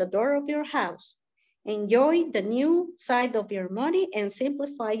arrive at the door of your house. Enjoy the new side of your money and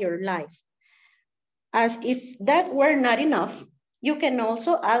simplify your life. As if that were not enough, you can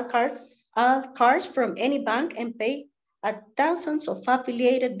also add cards from any bank and pay at thousands of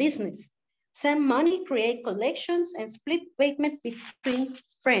affiliated business. Send money, create collections, and split payment between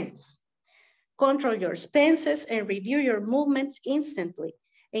friends. Control your expenses and review your movements instantly.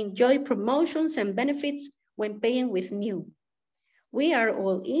 Enjoy promotions and benefits when paying with New. We are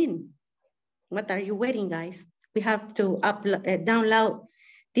all in. What are you waiting, guys? We have to download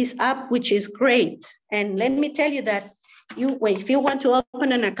this app, which is great. And let me tell you that if you want to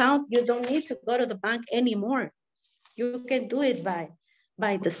open an account, you don't need to go to the bank anymore. You can do it by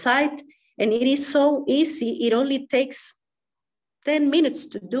the site, and it is so easy. It only takes 10 minutes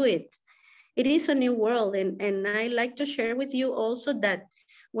to do it. It is a new world, and I like to share with you also that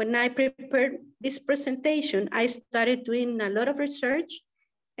when I prepared this presentation, I started doing a lot of research,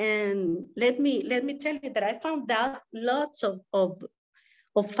 and let me tell you that I found out lots of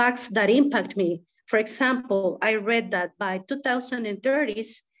facts that impact me. For example, I read that by 2030,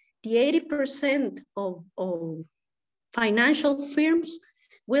 the 80% of financial firms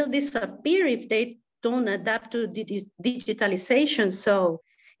will disappear if they don't adapt to digitalization. So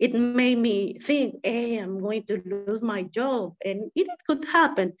it made me think, hey, I'm going to lose my job. And it could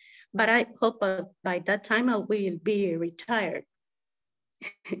happen, but I hope by that time I will be retired.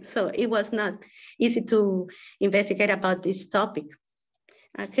 So it was not easy to investigate about this topic.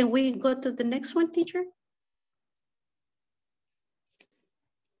 Can we go to the next one, teacher?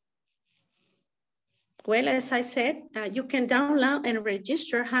 Well, as I said, you can download and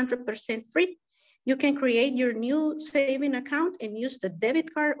register 100% free. You can create your new saving account and use the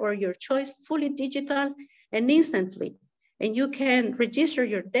debit card or your choice fully digital and instantly. And you can register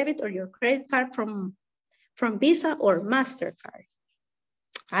your debit or your credit card from Visa or MasterCard.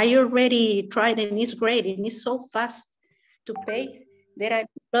 I already tried and it's great and it's so fast to pay. There are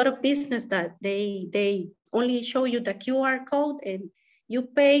a lot of business that they only show you the QR code and you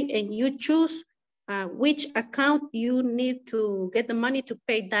pay and you choose which account you need to get the money to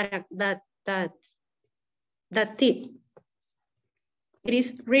pay that tip. It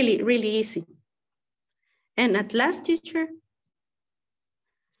is really, really easy. And at last, teacher,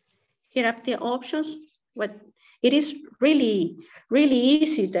 here are the options. It is really, really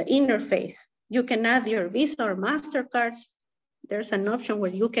easy, the interface. You can add your Visa or MasterCards. There's an option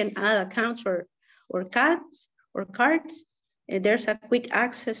where you can add accounts or cards. And there's a quick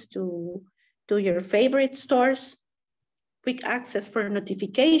access to your favorite stores, quick access for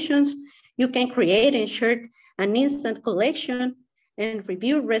notifications. You can create and share an instant collection and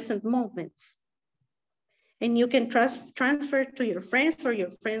review recent movements. And you can transfer to your friends or your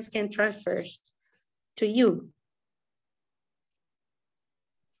friends can transfer to you.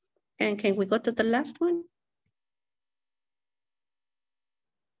 And can we go to the last one?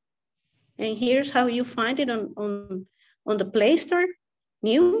 And here's how you find it on the Play Store,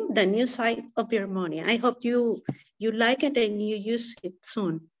 the new side of your money. I hope you like it and you use it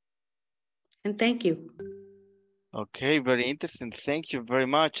soon. And thank you. Okay, very interesting. Thank you very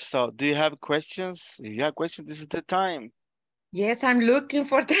much. So do you have questions? If you have questions, this is the time. Yes, I'm looking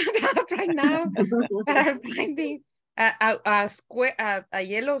for that right now. But I'm finding a square, a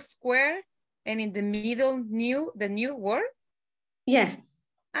yellow square, and in the middle, the new word. Yeah.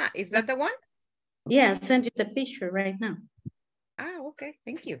 Is that the one? Yeah, I'll send you the picture right now. Okay,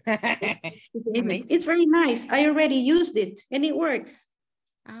 thank you. It's very nice. I already used it and it works.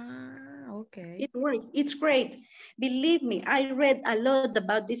 Okay. It works. It's great. Believe me, I read a lot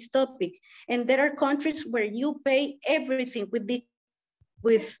about this topic, and there are countries where you pay everything with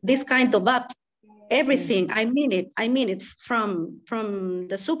this kind of apps. Everything. I mean it. From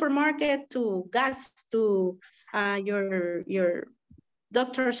the supermarket to gas to your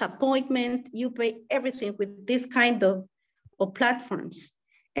doctor's appointment. You pay everything with this kind of platforms.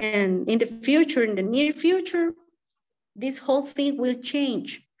 And in the near future, this whole thing will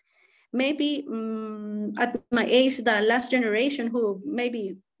change. Maybe at my age, the last generation who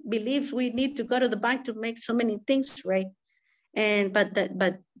maybe believes we need to go to the bank to make so many things, right? But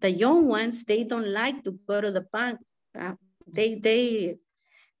the young ones, they don't like to go to the bank. They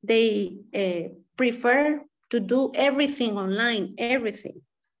prefer to do everything online, everything.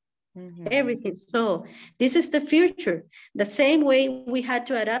 Everything. So this is the future. The same way we had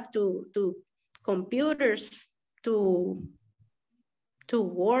to adapt to computers, to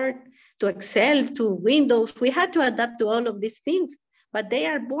Word, to Excel, to Windows. We had to adapt to all of these things, but they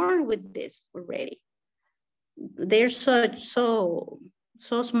are born with this already. They're so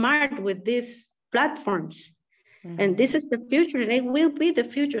smart with these platforms. And this is the future, and it will be the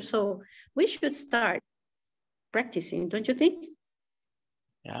future. So we should start practicing, don't you think?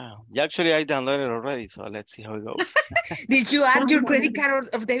 Yeah, actually I downloaded already, so let's see how it goes. Did you add your credit card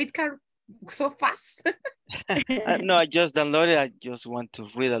or debit card so fast? No, I just downloaded. I just want to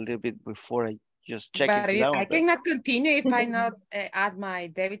read a little bit before I just check into that one. I cannot continue if I not add my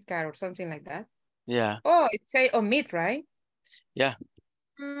debit card or something like that. Yeah. Oh, it say omit, right? Yeah.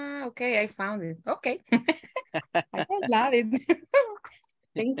 Okay, I found it. Okay. I love it.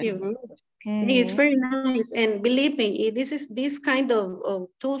 Thank you. It's very nice. And believe me, this kind of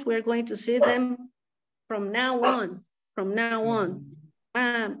tools, we're going to see them from now on.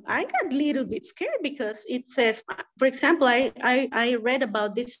 I got a little bit scared because it says, for example, I read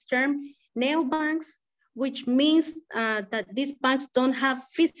about this term, neobanks, which means that these banks don't have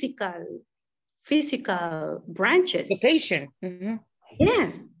physical branches. Location.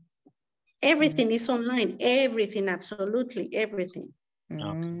 Yeah. Everything is online. Everything, absolutely everything.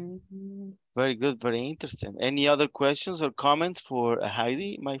 Okay. Very good, very interesting. Any other questions or comments for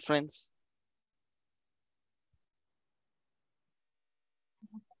Heidi, my friends?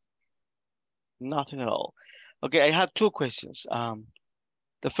 Nothing at all. Okay, I have two questions.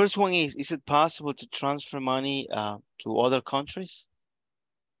 The first one is it possible to transfer money to other countries?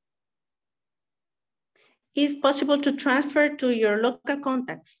 It's possible to transfer to your local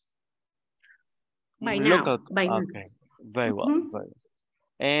contacts by now. Okay, very well. Very well.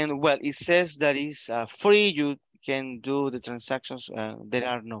 And well, it says that it's free. You can do the transactions. There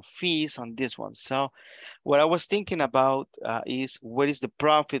are no fees on this one. So what I was thinking about is what is the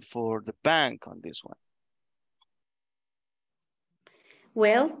profit for the bank on this one?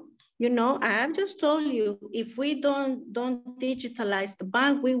 Well, you know, I have just told you, if we don't digitalize the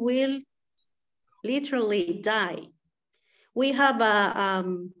bank, we will literally die. We have a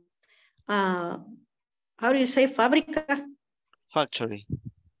how do you say, fábrica?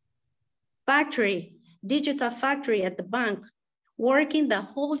 Factory, digital factory at the bank, working the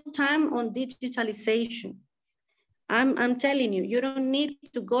whole time on digitalization. I'm telling you, you don't need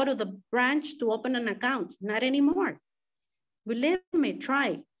to go to the branch to open an account, not anymore. Believe me,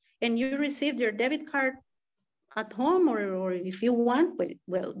 try. And you receive your debit card at home, or if you want,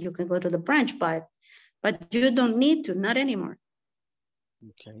 well, you can go to the branch, but you don't need to, not anymore.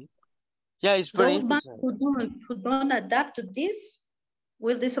 Okay. Yeah, it's very Those banks who don't adapt to this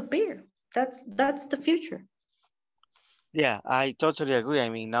will disappear. That's the future. Yeah, I totally agree. I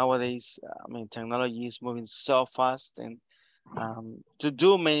mean, nowadays, technology is moving so fast, and to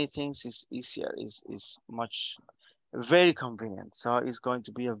do many things is easier, is much very convenient. So it's going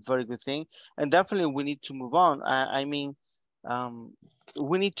to be a very good thing, and definitely we need to move on.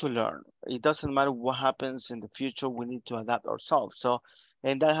 We need to learn. It doesn't matter what happens in the future. We need to adapt ourselves. So,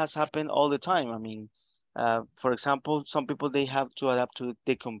 and that has happened all the time. I mean, for example, some people, they have to adapt to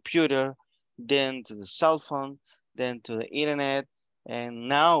the computer, then to the cell phone, then to the internet, and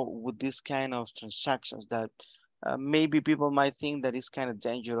now with this kind of transactions that maybe people might think that it's kind of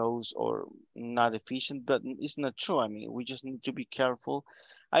dangerous or not efficient, but it's not true. I mean, we just need to be careful.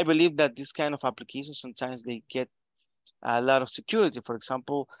 I believe that this kind of applications, sometimes they get a lot of security. For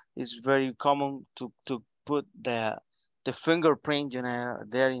example, it's very common to put the fingerprint,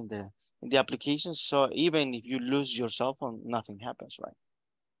 there in the application. So even if you lose your cell phone, nothing happens, right?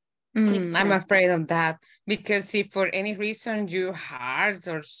 I'm afraid of that, because if for any reason your heart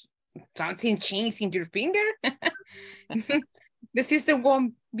or something changed in your finger, the system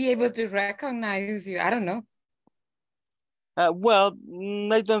won't be able to recognize you. I don't know. Well,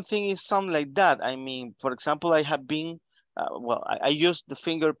 I don't think it's something like that. I mean, for example, I have been, I use the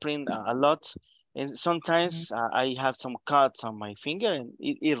fingerprint a lot, and sometimes I have some cuts on my finger, and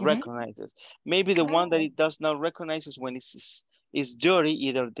it recognizes. Maybe the one that it does not recognize is when it's dirty,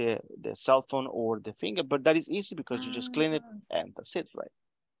 either the cell phone or the finger, but that is easy because you just clean it and that's it, right?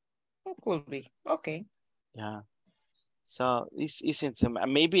 It could be. Okay. Yeah. So it's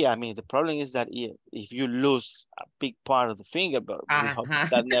maybe, I mean, the problem is that if you lose a big part of the finger, but we hope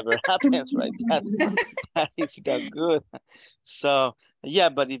that never happens, right? That is not good. So yeah,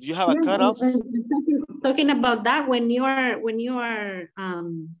 but if you have a cutoff. Talking about that, when you are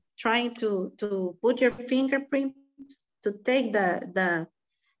trying to put your fingerprint, to take the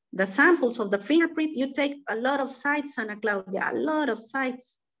samples of the fingerprint, you take a lot of sites, Ana Claudia, a lot of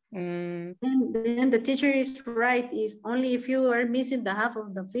sites. Mm. Then the teacher is right. If only if you are missing the half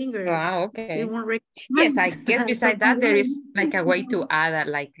of the finger, Okay. it won't Yes, I guess beside that there is like a way to add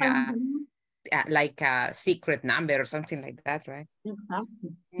like a secret number or something like that, right?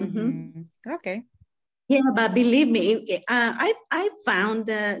 Exactly. Okay. Yeah, but believe me, I found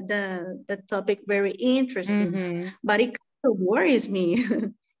the topic very interesting, but it kind of worries me,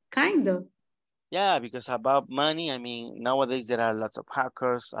 kind of. Yeah, because about money, I mean, nowadays there are lots of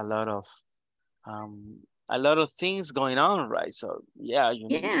hackers, a lot of things going on, right? So yeah, you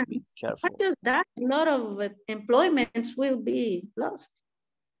need to be Not careful. just that, a lot of employments will be lost.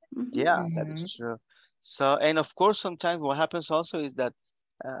 Yeah, that is true. So, and of course, sometimes what happens also is that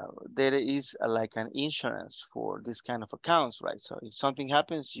there is like an insurance for this kind of accounts, right? So if something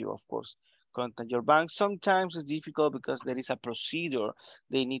happens, you of course contact your bank. Sometimes it's difficult because there is a procedure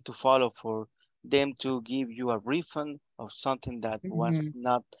they need to follow for them to give you a refund of something that was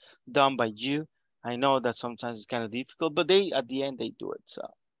not done by you. I know that sometimes it's kind of difficult, but they at the end they do it. So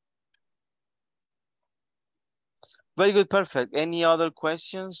very good, perfect. Any other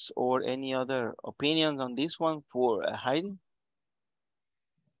questions or any other opinions on this one for Heidi?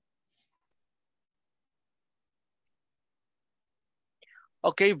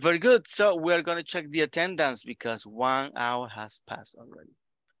 Okay, very good. So we're going to check the attendance because 1 hour has passed already.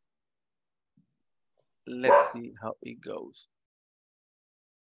 Let's see how it goes.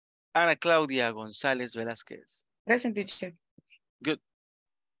 Ana Claudia González Velázquez. Present, teacher. Good.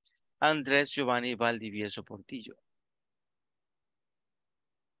 Andrés Giovanni Valdivieso Portillo.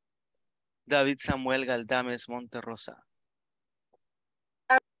 David Samuel Galdames Monterrosa.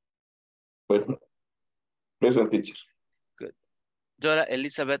 Present, teacher. Good. Dora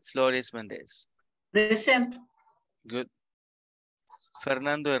Elizabeth Flores Mendez. Present. Good.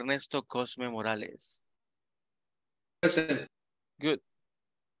 Fernando Ernesto Cosme Morales. Present. Good.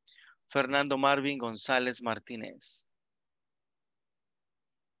 Fernando Marvin González Martínez.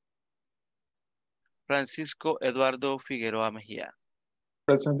 Francisco Eduardo Figueroa Mejía.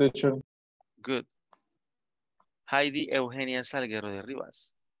 Present, teacher. Good. Heidi Eugenia Salguero de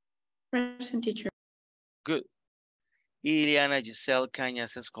Rivas. Present, teacher. Good. Iliana Giselle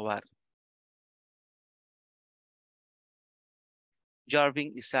Cañas Escobar.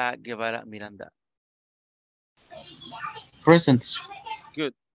 Jarvin Isaac Guevara Miranda. Present.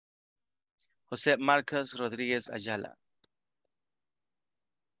 Good. José Marcos Rodríguez Ayala.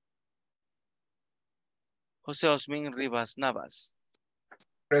 José Osmin Rivas Navas.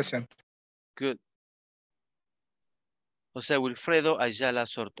 Present. Good. José Wilfredo Ayala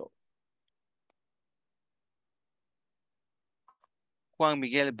Sorto. Juan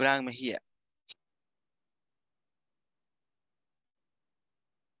Miguel Bran Mejía.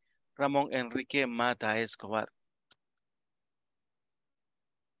 Ramón Enrique Mata Escobar.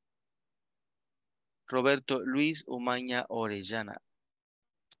 Roberto Luis Umaña Orellana.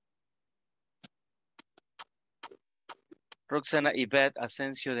 Roxana Yvette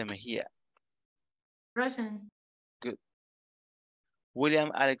Asensio de Mejía. Present. Good. William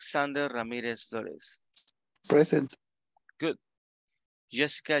Alexander Ramírez Flores. Present. Good.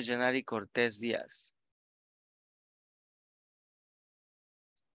 Jessica Yanari Cortés Díaz.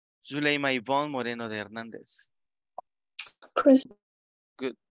 Zuleima Ivonne Moreno de Hernández. Present.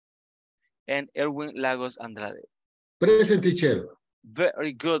 Good. And Erwin Lagos Andrade. Present, teacher.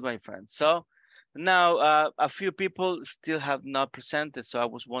 Very good, my friend. So now a few people still have not presented. So I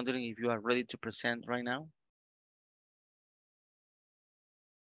was wondering if you are ready to present right now.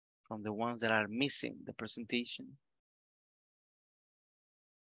 From the ones that are missing the presentation.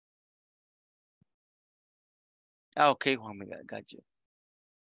 Okay, Juan Miguel, got you.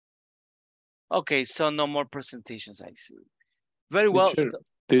 Okay, so no more presentations, I see. Very well.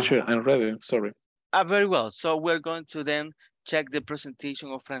 Teacher, I'm ready, sorry. Very well. So we're going to then check the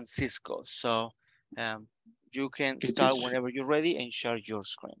presentation of Francisco. So you can start whenever you're ready and share your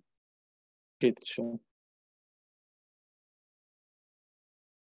screen. Okay, teacher.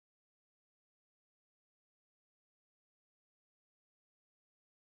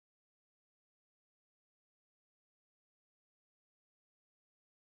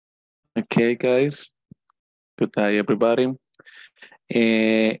 Okay, guys. Good day, everybody.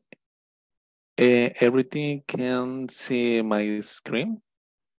 Everything can see my screen?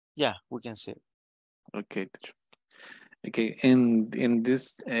 Yeah, we can see it. Okay. Okay, in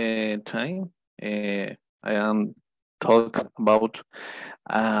this time, I am talking about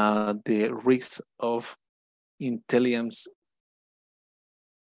the risks of intelligence,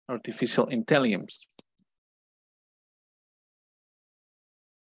 artificial intelligence.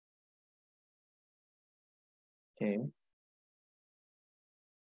 Okay.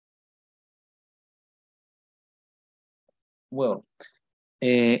 Well,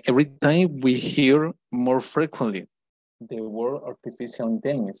 every time we hear more frequently the word artificial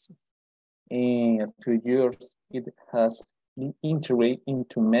intelligence. In a few years, it has been integrated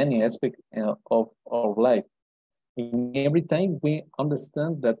into many aspects of our life. And every time we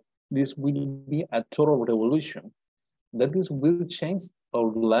understand that this will be a total revolution, that this will change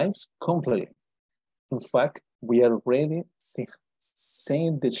our lives completely. In fact, we are already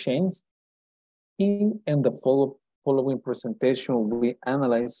seeing the change. In the following presentation, we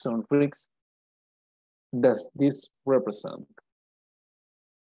analyze some risks does this represent.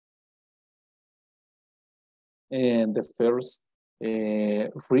 And the first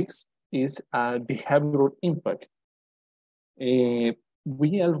risk is a behavioral impact. We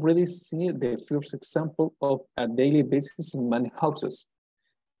already see the first example of a daily basis in many houses.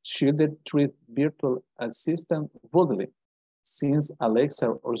 Children treat virtual assistant rudely, since Alexa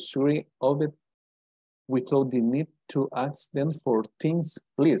or Siri of it without the need to ask them for things,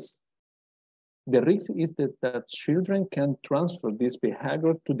 please. The risk is that children can transfer this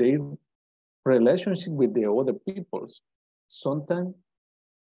behavior to their relationship with the other peoples. Sometimes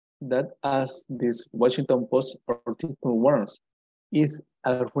that, as this Washington Post article warns, is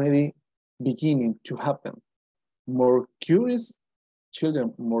already beginning to happen. More curious,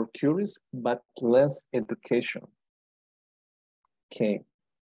 children more curious, but less education. Okay,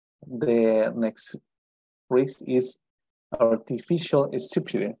 the next risk is artificial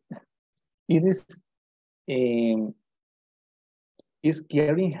stupidity. It is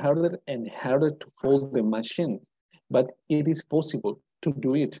getting harder and harder to fool the machines, but it is possible to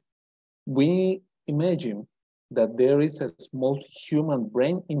do it. We imagine that there is a small human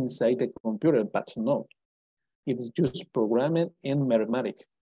brain inside the computer, but no, it is just programming and mathematics.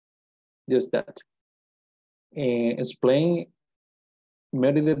 Just that. Explain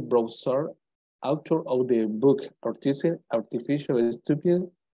Meredith Browser, author of the book Artificial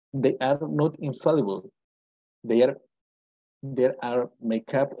Stupidity. They are not infallible. There are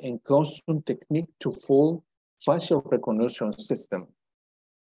makeup and costume technique to fool facial recognition system.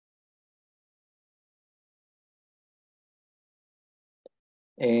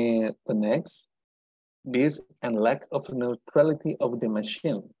 And the next, this and lack of neutrality of the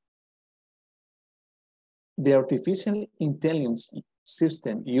machine. The artificial intelligence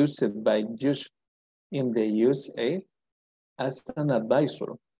system used by Josh in the USA as an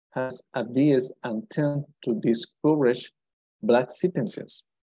advisor has a bias intent to discourage Black citizens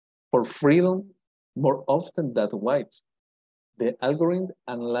for freedom more often than whites. The algorithm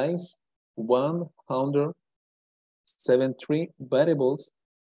analyzes 173 variables,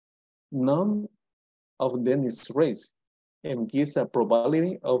 none of them is race, and gives a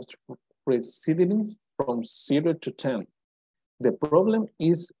probability of precedence from 0 to 10. The problem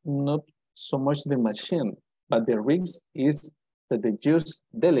is not so much the machine, but the risk is that they just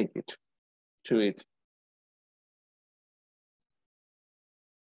delegate to it.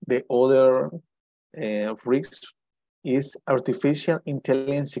 The other risk is artificial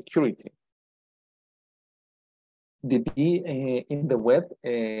intelligence security. In the web,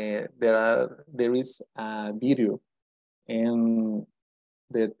 there is a video, and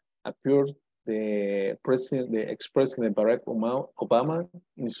that appeared the ex-president Barack Obama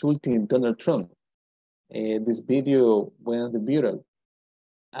insulting Donald Trump. This video went viral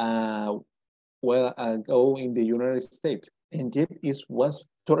a while ago in the United States, and yet it was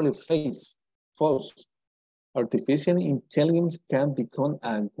totally false. Artificial intelligence can become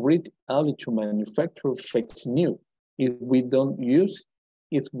a great ally to manufacture fake news if we don't use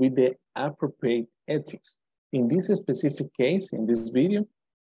it with the appropriate ethics. In this specific case, in this video,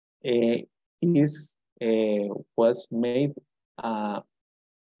 was made a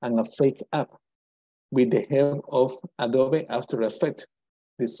fake app with the help of Adobe After Effects.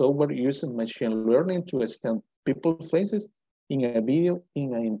 The software uses machine learning to scan people's faces in a video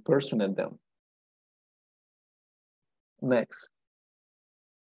in an impersonate them. Next,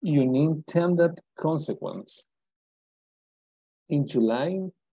 unintended consequence. In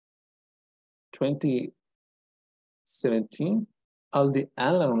July 2017, all the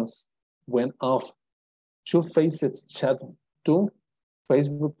alarms went off. Two Facebook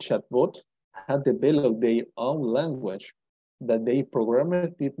chatbot had developed their own language that the programmer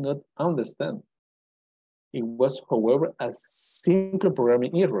did not understand. It was, however, a simple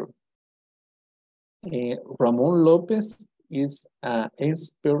programming error. Ramon Lopez is an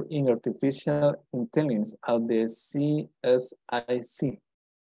expert in artificial intelligence at the CSIC.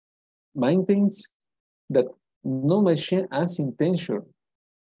 Maintains that no machine has intention,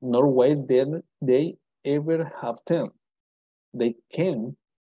 nor will they ever have them. They can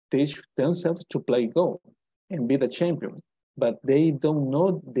teach themselves to play Go and be the champion, but they don't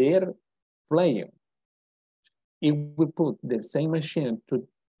know they're playing. If we put the same machine to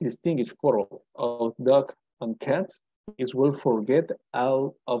distinguish photo of dog and cats, it will forget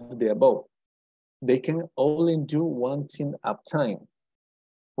all of the above. They can only do one thing at a time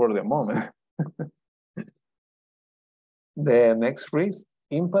for the moment. The next risk,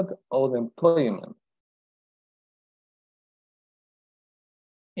 impact on employment.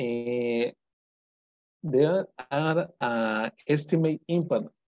 There are estimate impact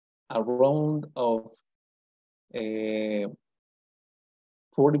around of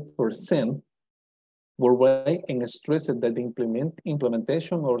 40% worldwide, and stressed that the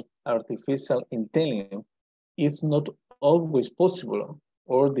implementation of artificial intelligence is not always possible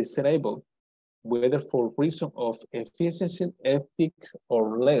or desirable, whether for reason of efficiency, ethics,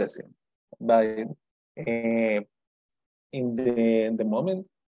 or legacy. But in the moment,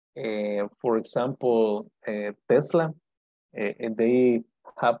 for example, Tesla, they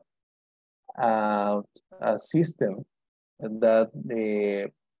have a system that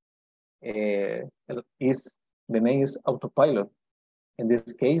the name is autopilot. In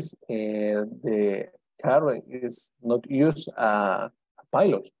this case, the car is not use a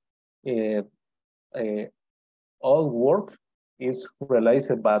pilot. All work is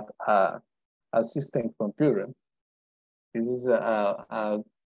realized by a system computer. This is a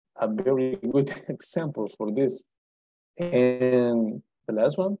very good example for this. And the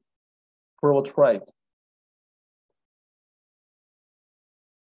last one, robot right.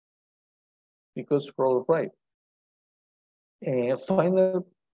 Because robot right. Finally,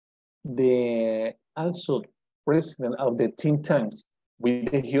 the also president of the think tanks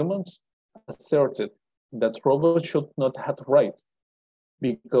with the humans asserted that robots should not have right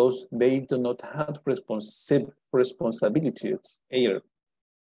because they do not have responsibilities either.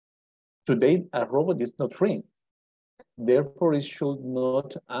 Today, a robot is not free. Therefore, it should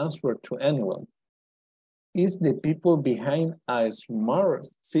not answer to anyone. It's the people behind a smart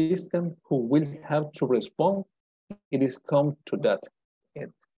system who will have to respond. It is come to that,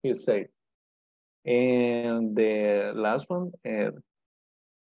 he said. And the last one,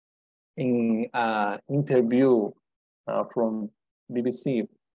 in an interview from BBC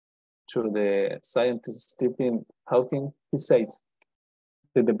to the scientist Stephen Hawking, he says,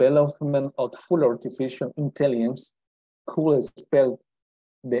 the development of full artificial intelligence could spell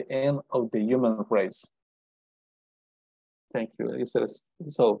the end of the human race. Thank you, ISSS.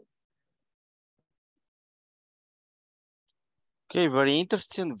 So. Okay, very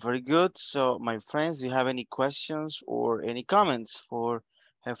interesting, very good. So, my friends, do you have any questions or any comments for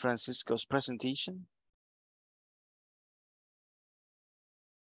Francisco's presentation?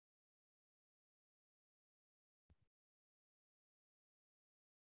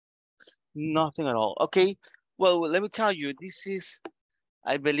 Nothing at all. Okay, well, let me tell you, this is,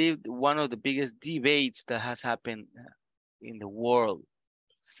 I believe, one of the biggest debates that has happened in the world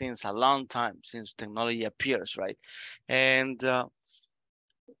since a long time, since technology appears, right? And a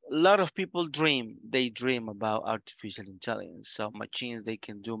lot of people they dream about artificial intelligence. So machines, they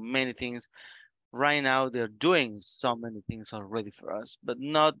can do many things. Right now, they're doing so many things already for us, but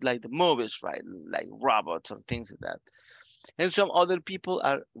not like the movies, right? Like robots or things like that. And some other people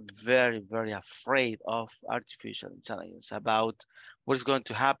are very, very afraid of artificial intelligence, about what's going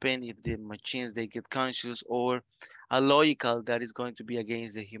to happen if the machines, they get conscious, or a logical that is going to be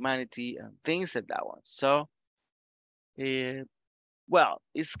against the humanity and things like that one. So, well,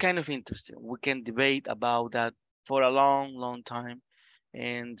 it's kind of interesting. We can debate about that for a long, long time.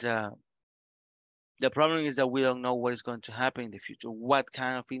 And the problem is that we don't know what is going to happen in the future, what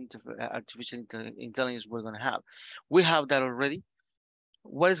kind of artificial intelligence we're going to have. We have that already.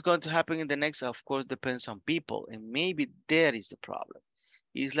 What is going to happen in the next, of course, depends on people. And maybe that is the problem.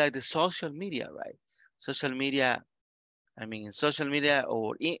 It's like the social media, right? Social media, I mean, in social media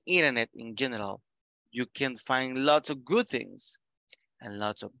or internet in general, you can find lots of good things and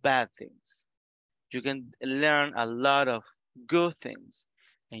lots of bad things. You can learn a lot of good things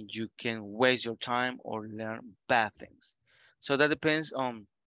and you can waste your time or learn bad things. So that depends on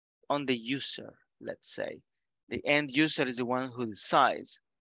the user, let's say. The end user is the one who decides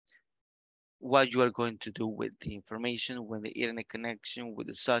what you are going to do with the information, with the internet connection, with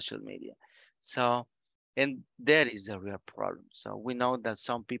the social media. So, and that is a real problem. So we know that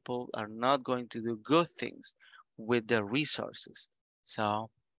some people are not going to do good things with their resources. So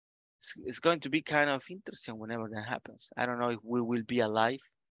it's going to be kind of interesting whenever that happens. I don't know if we will be alive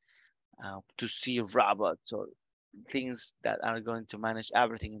to see robots or things that are going to manage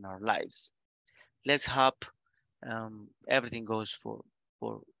everything in our lives. Let's hope everything goes for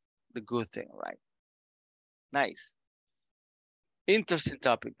the good thing, right? Nice. Interesting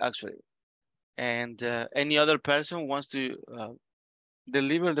topic, actually. And any other person wants to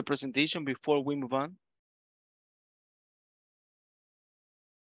deliver the presentation before we move on?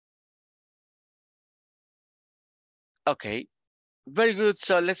 Okay, very good.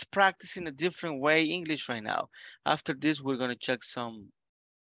 So let's practice in a different way English right now. After this, we're going to check some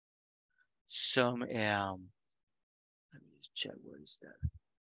let me just check, where is that?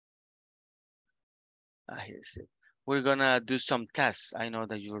 Here's it. We're gonna do some tests. I know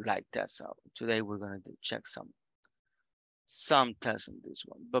that you like tests. So today we're gonna check some tests on this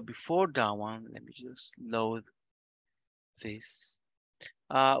one. But before that one, let me just load this.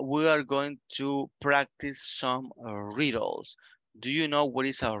 We are going to practice some riddles. Do you know what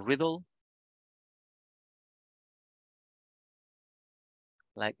is a riddle?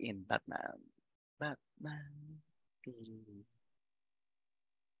 Like in Batman.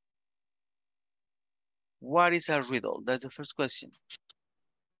 What is a riddle? That's the first question.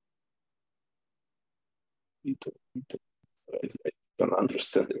 I don't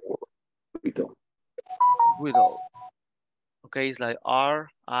understand the word riddle. Riddle. Okay, it's like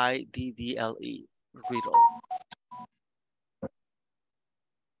R-I-D-D-L-E. Riddle.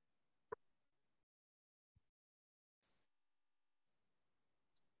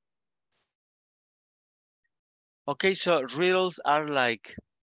 Okay, so riddles are like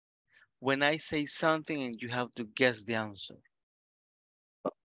when I say something and you have to guess the answer.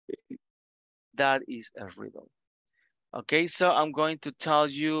 That is a riddle. Okay, so I'm going to tell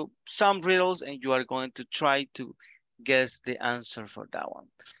you some riddles and you are going to try to guess the answer for that one.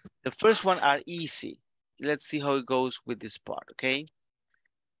 The first one are easy. Let's see how it goes with this part, okay?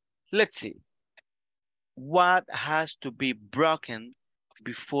 Let's see. What has to be broken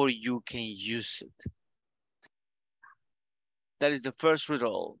before you can use it? That is the first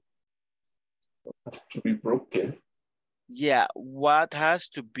riddle. To be broken. Yeah, what has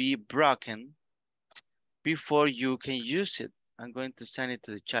to be broken before you can use it? I'm going to send it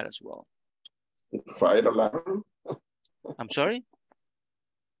to the chat as well. The fire alarm. I'm sorry?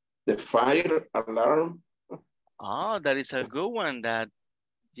 The fire alarm. Oh, that is a good one. That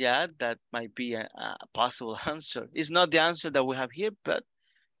might be a possible answer. It's not the answer that we have here, but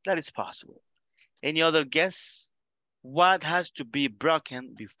that is possible. Any other guess? What has to be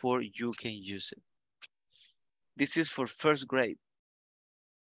broken before you can use it? This is for first grade.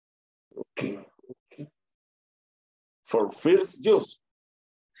 Okay. For first use.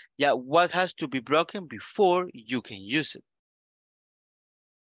 Yeah, what has to be broken before you can use it?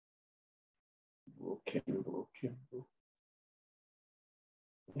 Broken.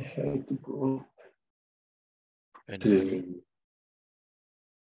 I had to go.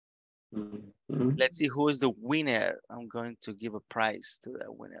 Let's see who is the winner. I'm going to give a prize to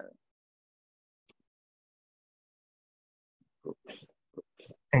the winner.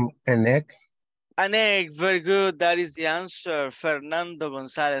 An egg. An egg, very good. That is the answer. Fernando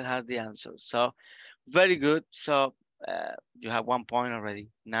Gonzalez has the answer. So very good. So you have 1 point already.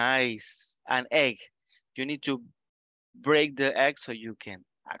 Nice. An egg. You need to break the egg so you can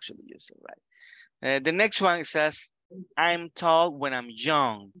actually use it, right? The next one says, I'm tall when I'm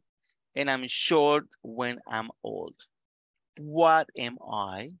young and I'm short when I'm old. What am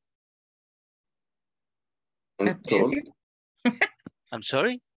I? A pencil? I'm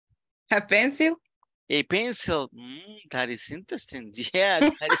sorry? A pencil? A pencil. That is interesting. Yeah,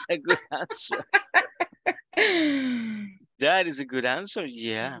 that is a good answer. That is a good answer.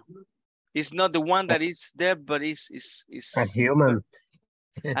 Yeah. It's not the one that is there, but it's A human.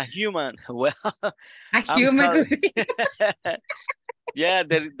 A human. Well, a human. Yeah,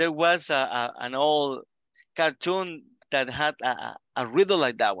 there was an old cartoon that had a riddle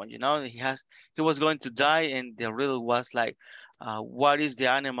like that one. You know, he was going to die, and the riddle was like, what is the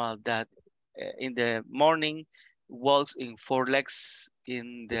animal that in the morning walks in 4 legs,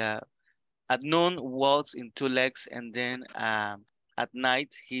 at noon walks in 2 legs, and then at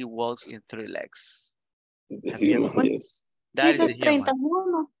night he walks in 3 legs. The human, yes. That is a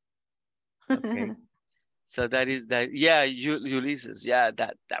human. Okay. So that is that. Yeah, Ulysses. Yeah,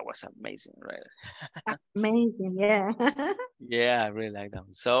 that was amazing, right? Amazing, yeah. Yeah, I really like that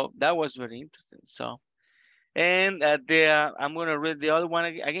one. So that was very interesting. So, and I'm gonna read the other one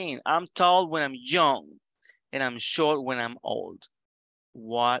again. I'm tall when I'm young, and I'm short when I'm old.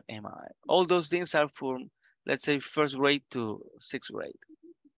 What am I? All those things are from, let's say, first grade to 6th grade.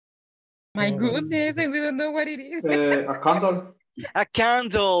 My goodness, and we don't know what it is. A candle. A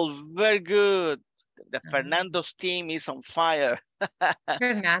candle. Very good. The Fernando's team is on fire.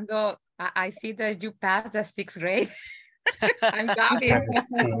 Fernando, I see that you passed the 6th grade. I'm doubting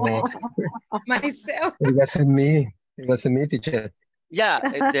No, myself. it wasn't me. It wasn't me, teacher. Yeah,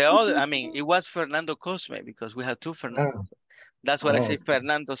 the other, I mean, it was Fernando Cosme because we have two Fernando. Oh, That's what I say, oh.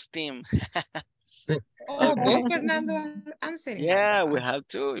 Fernando's team. Oh, Okay. both Fernando are answering. My Yeah, we God. have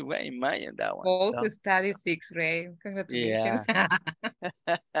to well, imagine that one. Both So, study sixth grade. Congratulations. yeah.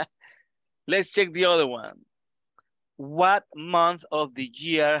 Let's check the other one. What month of the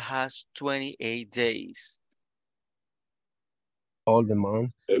year has 28 days? All the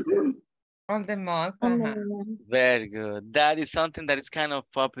month. On the month. Very good. That is something that is kind of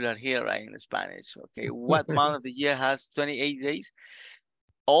popular here, right, in Spanish. Okay, what month of the year has 28 days?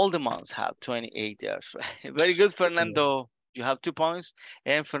 All the months have 28 days. Very good, Fernando. You have 2 points,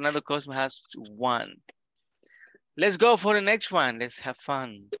 and Fernando Cosme has 1. Let's go for the next one. Let's have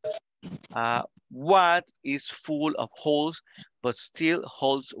fun. What is full of holes but still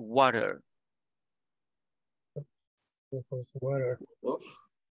holds water? Water.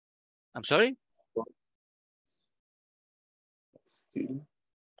 I'm sorry? Still.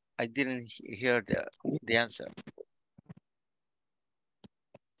 I didn't hear the answer.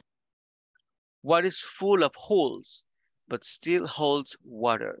 What is full of holes but still holds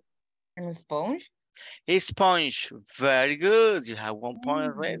water? And a sponge? A sponge. Very good. You have 1 point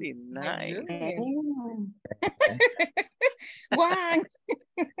already. Nice. One.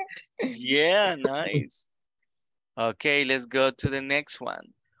 Yeah, nice. Okay, let's go to the next one.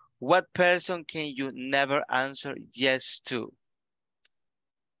 What person can you never answer yes to?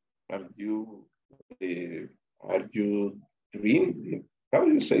 Are you dream? How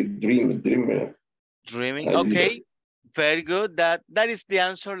do you say dreamer? Dreaming. Are you- Okay, very good. That is the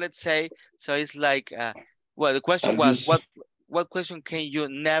answer. Let's say so. It's like well, the question Are was you- what question can you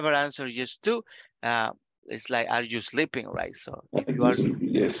never answer yes to? It's like are you sleeping, right? So if you are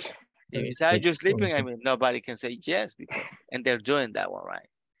Yes. if you say are you sleeping, I mean nobody can say yes because and they're doing that one, right?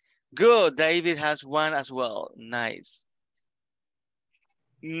 Good. David has 1 as well. Nice.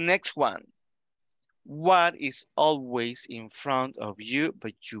 Next one. What is always in front of you,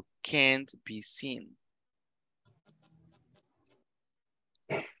 but you can't be seen?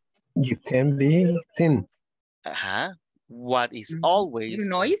 You can be seen. What is always The in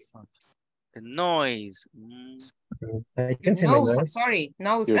noise? front? The noise. I can see my Nose. nose. Sorry,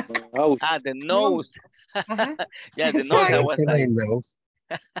 nose. Your house. The nose. Uh-huh. Yeah, the nose. Sorry. I I was see my like, nose.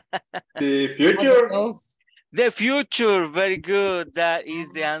 The Oh, the future. nose. the future. Very good. That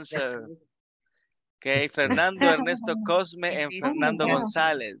is the answer. Okay, Fernando, Ernesto Cosme, and It is Fernando the answer.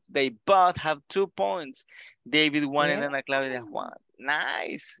 Gonzalez. They both have 2 points. David 1 and Yeah. Ana Claudia 1.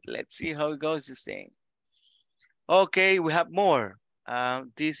 Nice. Let's see how it goes this thing. Okay, we have more.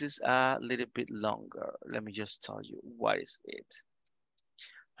 This is a little bit longer. Let me just tell you what is it.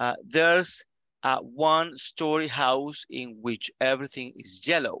 There's a 1-story house in which everything is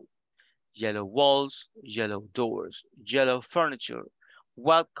yellow. Yellow walls, yellow doors, yellow furniture.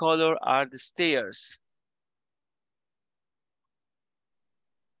 What color are the stairs?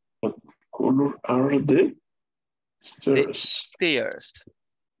 What color are the The stairs? stairs.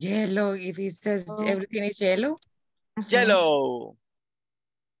 Yellow. If it says everything is yellow. Yellow.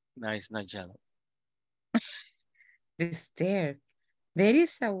 No, it's not yellow. The stair. There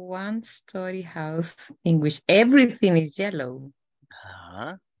is a 1-story house in which everything is yellow.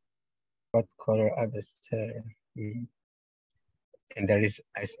 What color are the stairs? And there is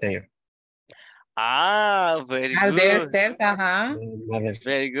a stair. Very Are there good. stairs? Another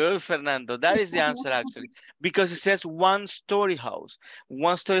Very good, Fernando. That is the answer actually. Because it says 1-story house.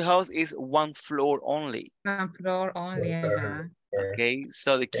 1-story house is 1 floor only. 1 floor only. Okay,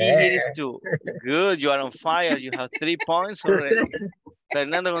 so the key here is to, good, you are on fire. You have 3 points already.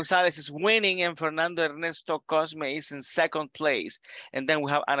 Fernando Gonzalez is winning and Fernando Ernesto Cosme is in 2nd place. And then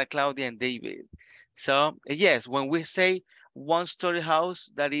we have Ana Claudia and David. So yes, when we say 1-story house,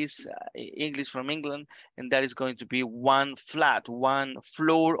 that is English from England, and that is going to be 1 flat, 1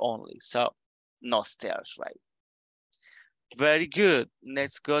 floor only. So no stairs, right? Very good.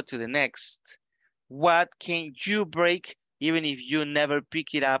 Let's go to the next. What can you break even if you never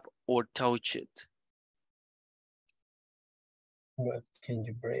pick it up or touch it? What can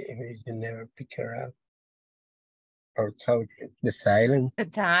you break if you never pick her up or touch it? The silence. The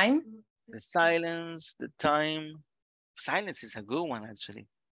time. The silence, the time. Silence is a good one, actually.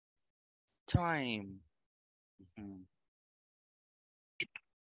 Time.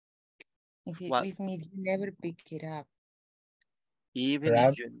 If you What? if you never pick it up. Even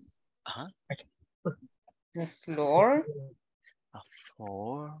if you... The floor. A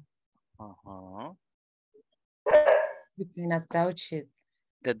floor. You cannot touch it.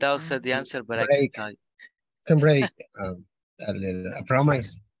 The dog said the answer, but break. I can tell you. Can break a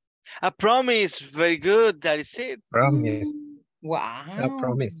promise. A promise. Very good. That is it. Promise. Wow.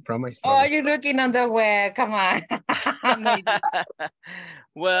 Promise. Oh, you're looking on the web. Come on. Maybe.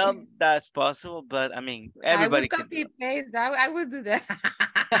 Well, that's possible, but I mean, I everybody would can do copy paste. I would do that.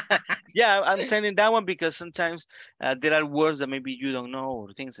 it. Yeah, I'm sending that one because sometimes there are words that maybe you don't know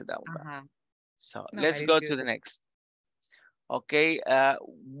or things like that. Uh-huh. So No, let's but it's go to good. the next. Okay,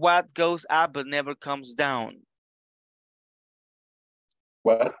 what goes up but never comes down?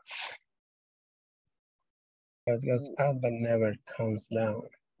 What? What goes up but never comes down.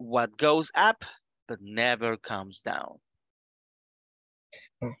 What goes up but never comes down?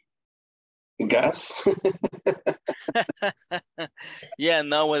 Gas? Yeah,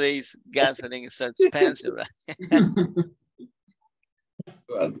 nowadays gasoline is so expensive, right?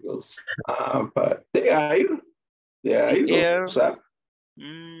 What goes up? The air? The The air air, goes up.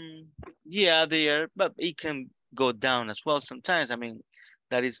 yeah, the air, but it can go down as well sometimes. I mean,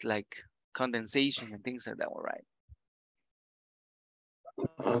 that is like condensation and things like that, all right?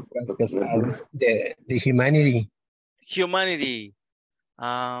 What goes up? The humanity. Humanity,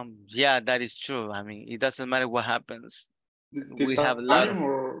 yeah, that is true. I mean, it doesn't matter what happens. We have a lot of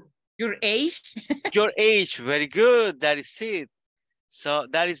Your age? your age. Very good. That is it. So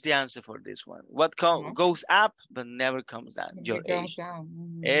that is the answer for this one. What goes up but never comes down? Your It comes age.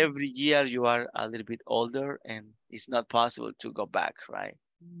 down. Every year you are a little bit older and it's not possible to go back, right?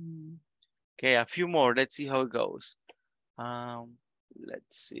 Okay, a few more. Let's see how it goes.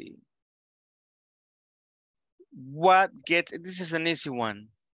 Let's see. This is an easy one.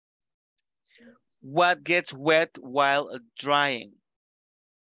 What gets wet while drying?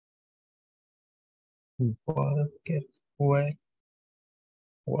 What gets wet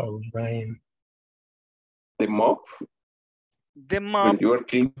while drying? The mop? The When mop. you are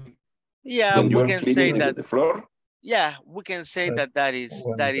cleaning, Yeah, when you we are can say cleaning that. the floor? Yeah, we can say that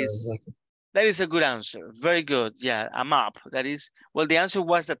is a good answer. Very good. Yeah, a mop. That is, well, the answer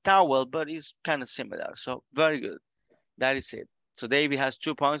was the towel, but it's kind of similar. So very good. That is it. So David has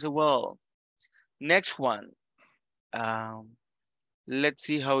 2 points as well. Next one. Let's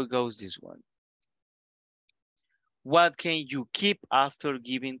see how it goes, this one. What can you keep after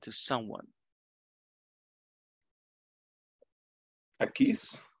giving to someone? A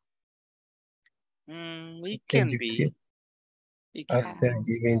kiss? It Can can you be. keep It can after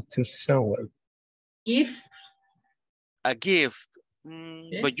giving to someone? Gift. a gift, but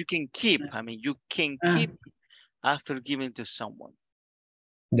you Yes. can keep. I mean, you can keep after giving to someone.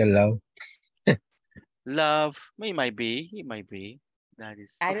 The love. Love, it might be. That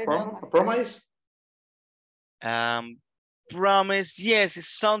is. I don't know. A promise? Promise, yes,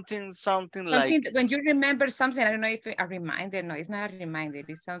 it's something like Something when you remember something. I don't know if a reminder. No, it's not a reminder.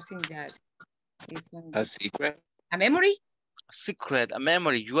 It's something that is A secret? a memory. a secret, a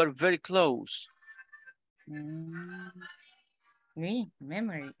memory. You are very close. Me,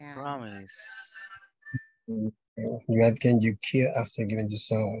 memory. Yeah. Promise. What can you keep after giving to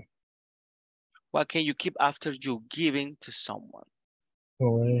someone? What can you keep after you giving to someone?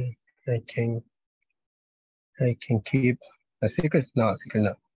 Well, I can keep a secret. No, a secret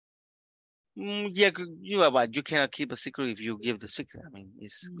no. Yeah, you cannot keep a secret if you give the secret. I mean,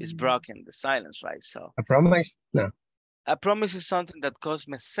 it's broken, the silence, right? So A promise? No. a promise is something that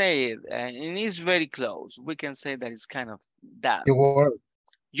Cosme said, and it's very close. We can say that it's kind of that. Your word.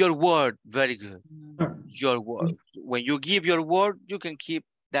 Your word, very good. Your word. When you give your word, you can keep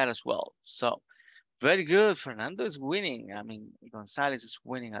that as well. So very good. Fernando is winning. I mean, Gonzalez is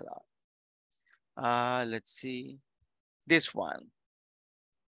winning a lot. Let's see. This one.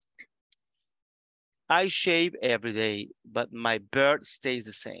 I shave every day, but my beard stays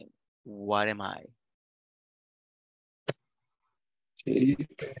the same. What am I?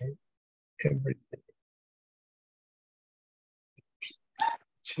 Every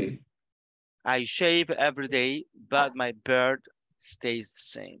I shave every day, but my beard stays the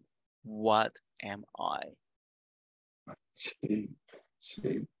same. What am I?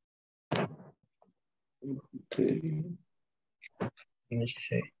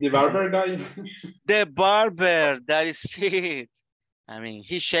 The barber guy? The barber, that is it. I mean,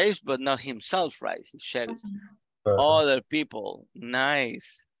 he shaves, but not himself, right? He shaves other people.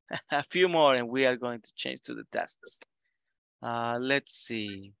 Nice. A few more, and we are going to change to the tests. Let's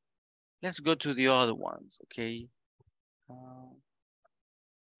see. Let's go to the other ones, okay? Oh,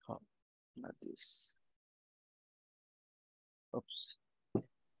 not this. Oops.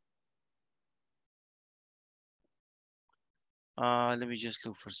 Let me just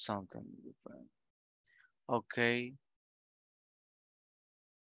look for something different. Okay.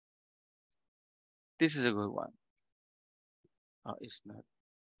 This is a good one. It's not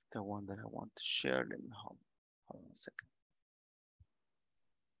the one that I want to share. Let me hold on a second.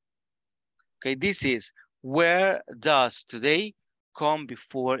 Okay, this is where does today come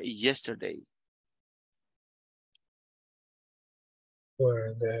before yesterday?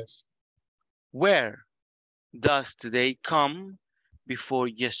 Where does Where does today come before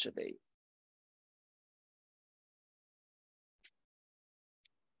yesterday?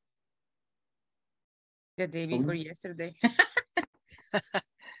 The day before yesterday.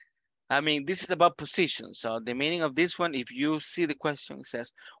 I mean, this is about position. So the meaning of this one, if you see the question, it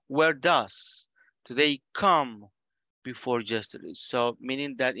says, where does today come before yesterday? So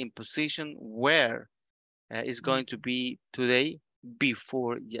meaning that in position where is going to be today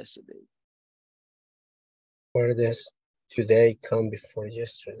before yesterday. where does today come before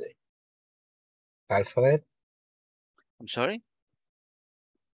yesterday? Alphabet? I'm sorry?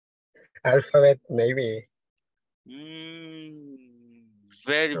 Alphabet, maybe.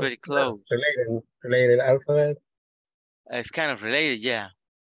 Very, very close. Related alphabet. It's kind of related, yeah.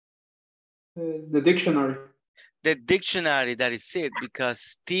 The dictionary. The dictionary, that is it,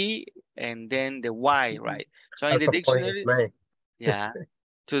 because T and then the Y, right? So in the Alpha point is dictionary, mine. yeah,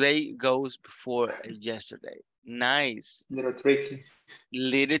 today goes before yesterday. Nice. Little tricky.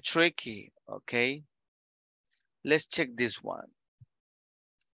 Little tricky, okay? Let's check this one.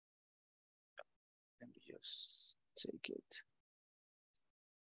 Let me just take it.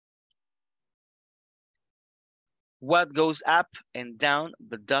 What goes up and down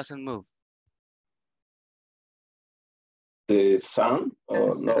but doesn't move? The sun,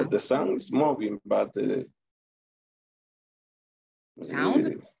 or The no, sun. the sun is moving, but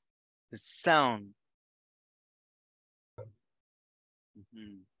Sound? The sound.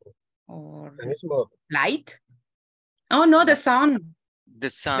 Or And it's more. light? Oh no, the sun. The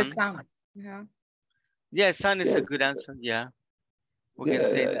sun. The sun. Yeah. Yeah, sun is a Yes. good answer. Yeah. We yeah, can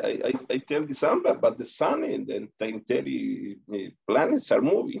say that. I tell the sun, but the sun and the entire planets are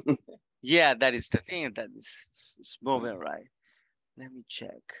moving. Yeah, that is the thing that is moving, right? Let me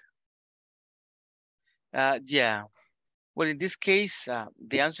check. Yeah. Well, in this case,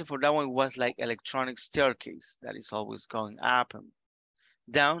 the answer for that one was like electronic staircase that is always going up and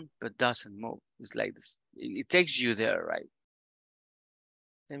down, but doesn't move. It's like this. It takes you there, right?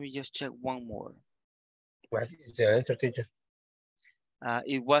 Let me just check one more. What is the answer, teacher?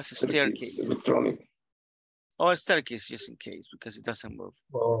 It was a staircase. Electronic. Or a staircase, just in case, because it doesn't move.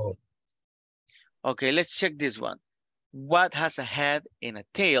 Oh, Okay, let's check this one. What has a head and a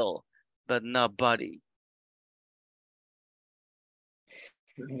tail, but no body?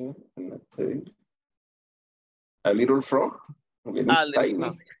 Yeah, and I tell a little frog when A it's little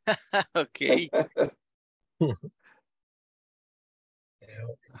tiny. frog. Okay.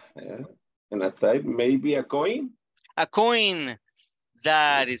 Yeah. And I type maybe a coin. A coin.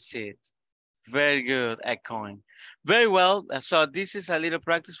 That is it. Very good, a coin. Very well. So this is a little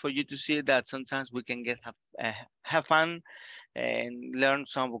practice for you to see that sometimes we can have fun and learn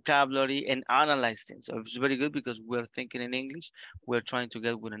some vocabulary and analyze things. So it's very good because we're thinking in English. We're trying to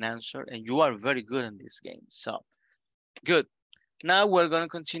get with an answer, and you are very good in this game. So good. Now we're going to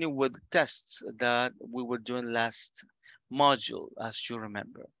continue with the tests that we were doing last module, as you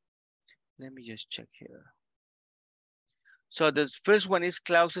remember. Let me just check here. So the first one is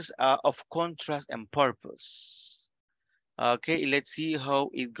clauses of contrast and purpose. Okay, let's see how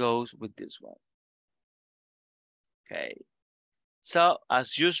it goes with this one. Okay, so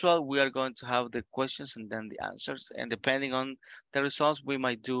as usual, we are going to have the questions and then the answers. And depending on the results, we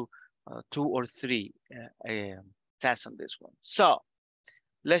might do 2 or 3 tests on this one. So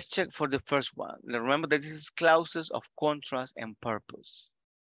let's check for the first one. Remember that this is clauses of contrast and purpose.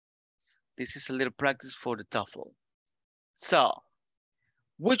 This is a little practice for the TOEFL. So,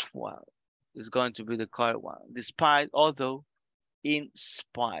 which one is going to be the correct one? Despite, although, in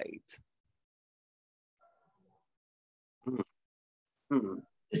spite.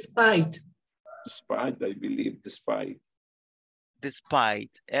 Despite. Despite, I believe, despite.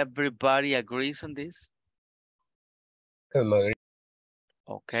 Despite. Everybody agrees on this? I'm agree.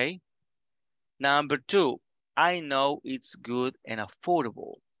 Okay. Number 2, I know it's good and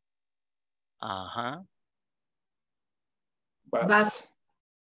affordable.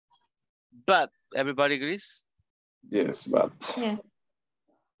 But everybody agrees? Yes, but. Yeah.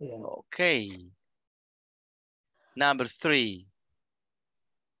 Okay. Number 3,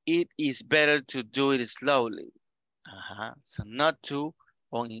 it is better to do it slowly. So not to,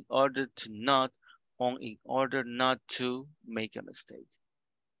 or in order to not, or in order not to make a mistake.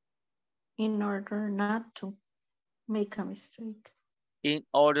 In order not to make a mistake. In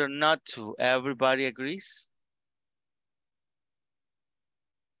order not to, everybody agrees?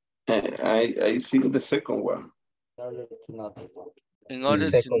 I think the second one. In The order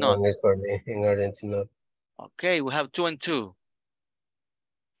to second not. one is for me, in order to not. Okay, we have 2 and 2.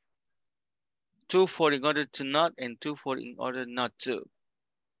 2 for in order to not and 2 for in order not to.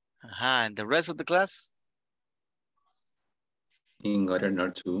 And the rest of the class? In order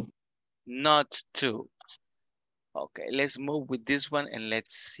not to. Not to. Okay, let's move with this one and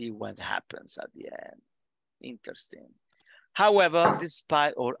let's see what happens at the end. Interesting. However,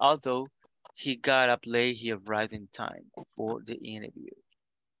 despite or although he got up late, he arrived in time for the interview.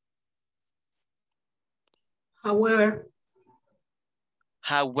 However.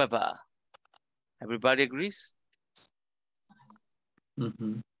 However, everybody agrees?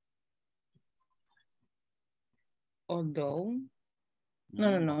 Mm-hmm. Although,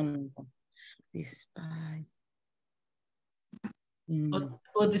 no. Despite.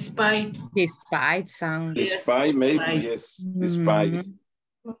 Or despite. Despite sounds. Despite, maybe, yes. Despite.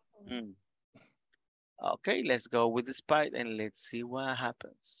 Okay, let's go with despite and let's see what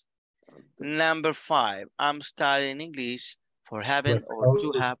happens. Number 5, I'm studying English for having or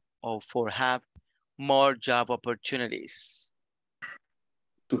to have or for have more job opportunities.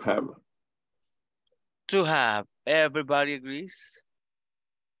 To have. To have, everybody agrees?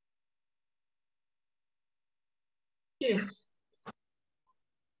 Yes.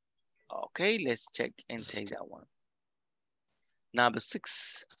 Okay, let's check and take that one. Number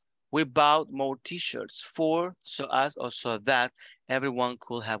 6, we bought more t-shirts for so as or so that everyone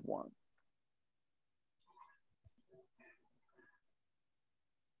could have one.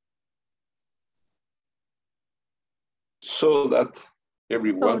 So that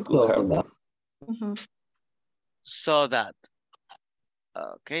everyone could have one. Mm-hmm. So that.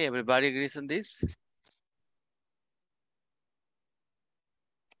 Okay, everybody agrees on this?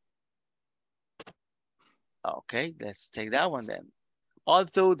 Okay, let's take that one then.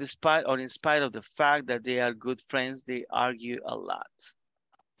 Although despite or in spite of the fact that they are good friends, they argue a lot.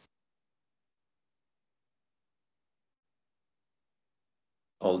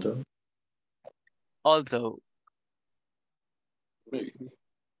 Although. Although. Maybe.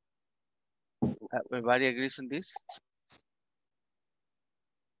 Everybody agrees on this?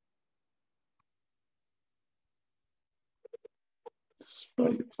 In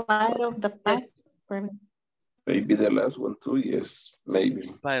spite of the fact. Maybe the last one too, yes, maybe.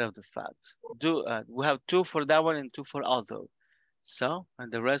 In spite of the fact. We have 2 for that one and 2 for although. So,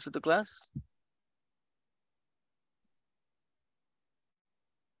 and the rest of the class?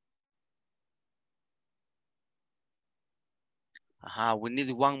 We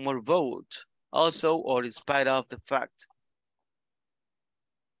need one more vote. Although or in spite of the fact.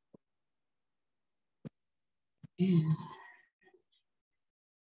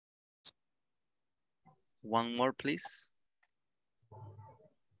 One more, please.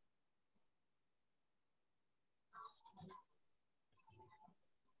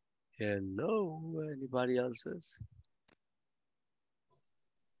 Hello, anybody else's?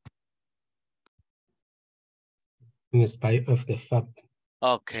 In spite of the fact.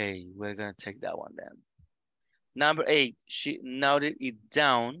 Okay, we're gonna take that one then. Number 8, she noted it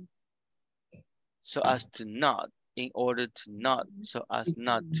down so as to not, in order to not, so as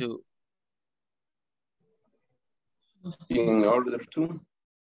not to. In order to.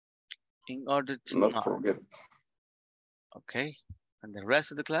 In order to not forget. Okay, and the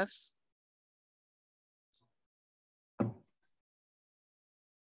rest of the class?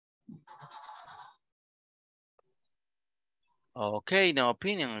 Okay, no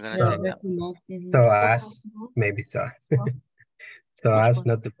opinion. I'm gonna take that one. So as, maybe so. So Which as one?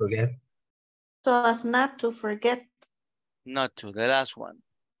 not to forget. So as not to forget. Not to, the last one.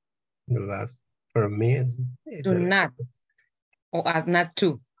 The last, for me, is Do not. Or as not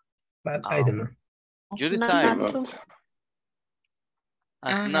to. But I don't know. You decide. Not to.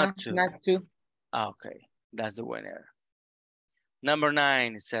 As not to. Not to. Okay, that's the winner. Number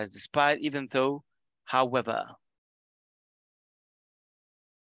 9 says despite, even though, however.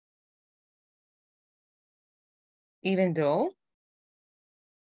 Even though.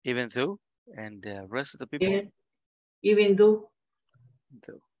 Even though, and the rest of the people? Yeah. Even though.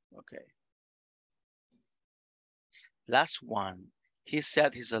 Okay. Last one. He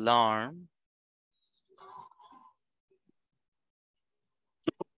set his alarm.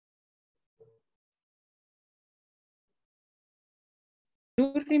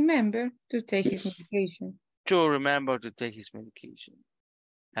 To remember to take his medication. To remember to take his medication.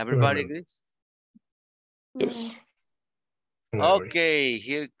 Everybody agrees? Yes. Okay,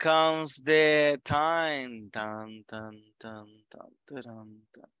 here comes the time. Dun, dun, dun, dun, dun, dun,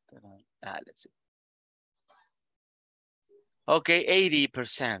 dun, dun. Let's see. Okay,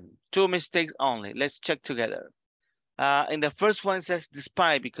 80%. 2 mistakes only. Let's check together. In the first one, it says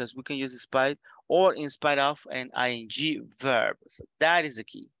despite, because we can use despite or in spite of an ing verb. So that is the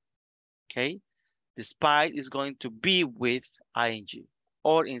key, okay? Despite is going to be with ing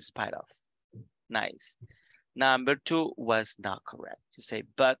or in spite of. Nice. Number 2 was not correct. You say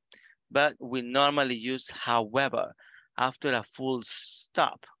but we normally use however after a full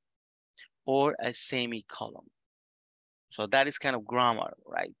stop or a semicolon. So that is kind of grammar,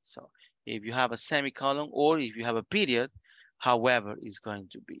 right? So if you have a semicolon or if you have a period, however is going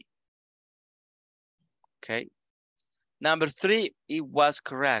to be. Okay. Number 3, it was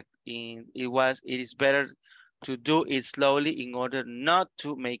correct. It is better to do it slowly in order not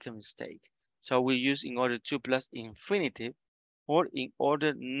to make a mistake. So we use in order to plus infinitive or in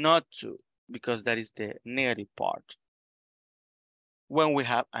order not to, because that is the negative part when we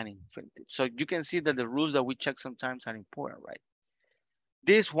have an infinitive. So you can see that the rules that we check sometimes are important, right?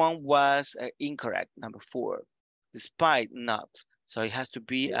 This one was incorrect, number 4, despite not. So it has to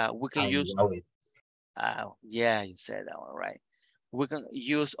be, we can use, yeah, you said that one, right? We can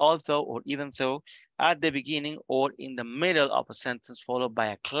use although or even though at the beginning or in the middle of a sentence followed by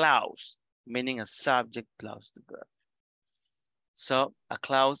a clause, meaning a subject plus the verb. So a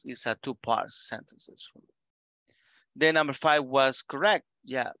clause is a two-part sentences. Then number 5 was correct.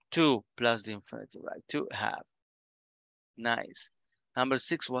 Yeah, to plus the infinitive, right? To have. Nice. Number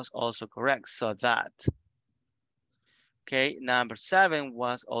 6 was also correct. So that. Okay, number 7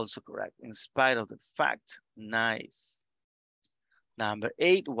 was also correct. In spite of the fact. Nice. Number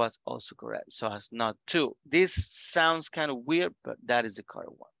 8 was also correct. So as not to. This sounds kind of weird, but that is the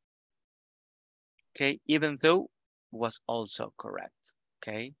correct one. Okay, even though was also correct.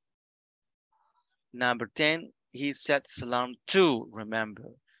 Okay. Number 10, he sets alarm to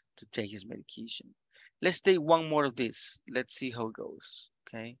remember to take his medication. Let's take one more of this. Let's see how it goes.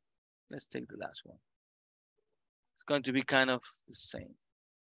 Okay, let's take the last one. It's going to be kind of the same.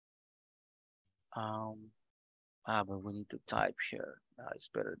 But we need to type here. It's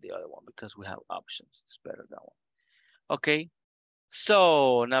better the other one because we have options. It's better that one. Okay,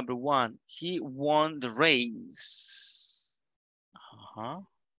 so number 1, he won the race.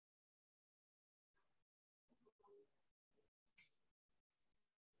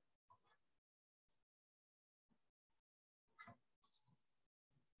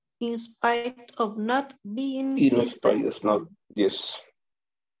 In spite of not being. In spite of not, yes.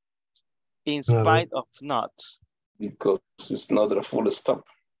 In spite of not. Because it's not a full stop.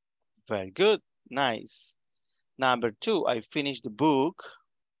 Very good. Nice. Number 2, I finished the book.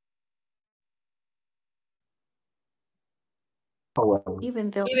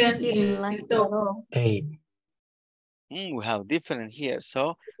 Even though Even didn't like it at all. We have different here.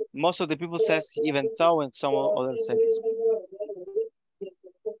 So most of the people says even though and some others said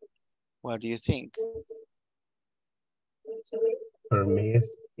what do you think? For me,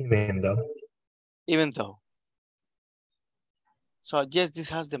 it's even though. Even though. So yes, this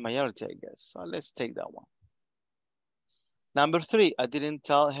has the majority, I guess. So let's take that one. Number 3, I didn't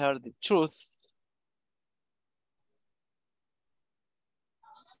tell her the truth.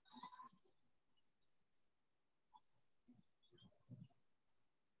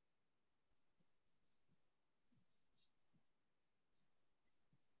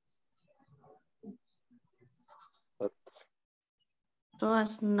 So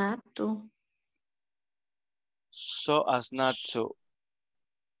as not to. So as not to.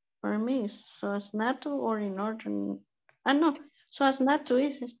 For me, so as not to or in order. No, so as not to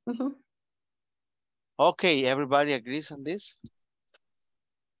is. Okay, everybody agrees on this?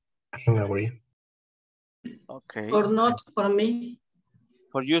 I agree. Okay. For not, for me.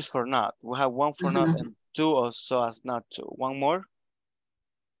 For use for not. We have 1 for not and 2 also as not to. One more.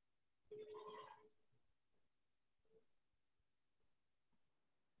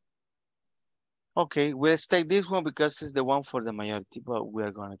 Okay, let's take this one because it's the one for the majority, but we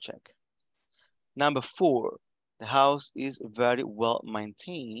are going to check. Number 4, the house is very well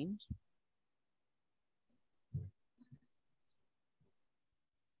maintained.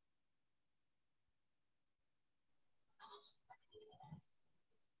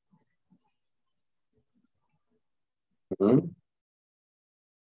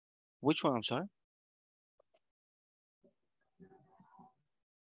 Which one, I'm sorry?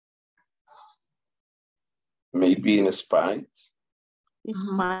 Maybe in spite.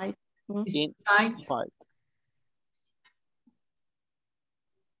 Despite. In spite.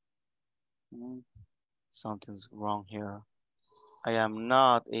 Something's wrong here. I am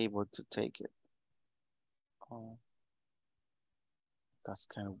not able to take it. Oh, that's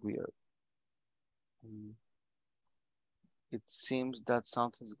kind of weird. It seems that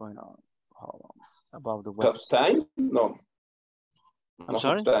something's going on. hold on. About the Have website. time? No. I'm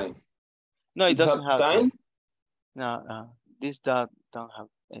sorry? Time. No, it doesn't have time. No, this don't have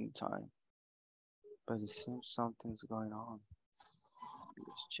any time. But it seems something's going on.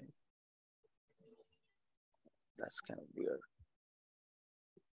 Let's check. That's kind of weird.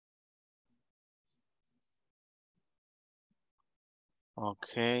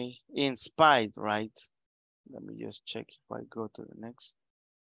 Okay, in spite, right? Let me just check if I go to the next.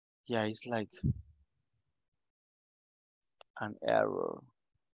 Yeah, it's like an error.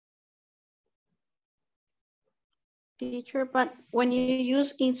 Teacher, but when you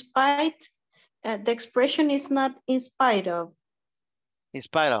use in spite, the expression is not in spite of. In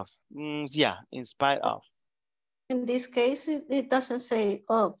spite of. Yeah, in spite of. In this case, it doesn't say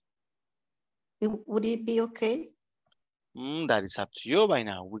of. Would it be okay? That is up to you by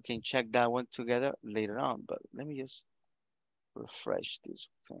now. We can check that one together later on, but let me just refresh this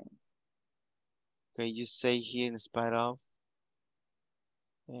thing. Okay, you say here in spite of,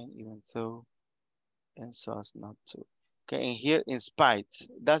 and even though, and so as not to. Okay, and here in spite,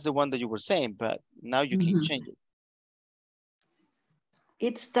 that's the one that you were saying, but now you can change it.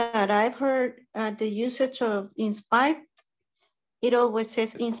 It's that I've heard the usage of in spite. It always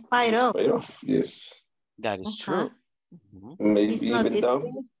says in spite of. Yes. That is true. Maybe It's not even this though.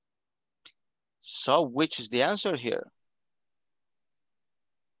 case. So which is the answer here?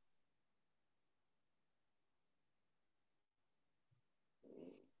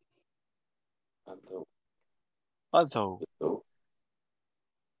 Although.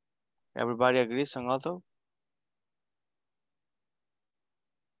 Everybody agrees on although?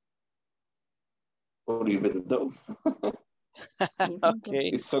 Or even though.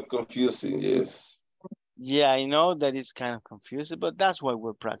 Okay. It's so confusing, yes. Yeah, I know that it's kind of confusing, but that's why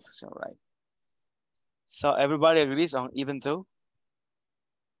we're practicing, right? So everybody agrees on even though?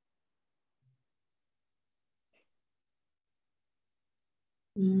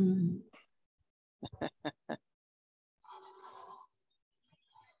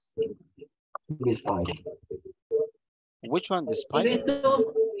 Despite. Which one? Despite? Even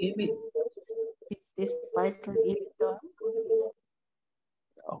though, Despite or even though.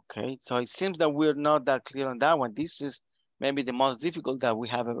 Okay, so it seems that we're not that clear on that one. This is maybe the most difficult that we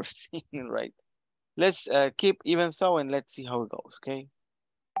have ever seen, right? Let's keep even though and let's see how it goes, okay?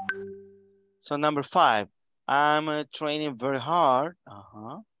 So number 5, I'm training very hard.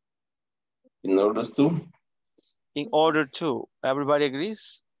 In order to? In order to. Everybody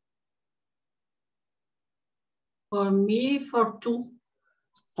agrees? for me, for two.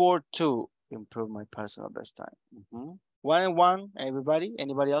 For to improve my personal best time. 1 and 1, everybody?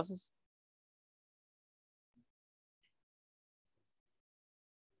 Anybody else's?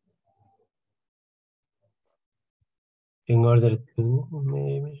 In order to,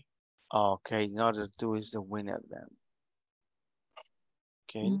 maybe. Okay, in order to is the winner then.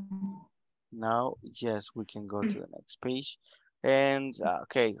 Okay. Now, yes, we can go to the next page. And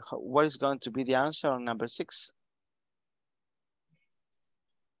okay, what is going to be the answer on number 6?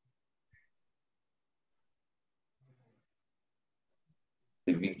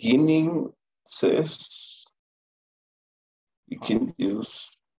 The beginning says you can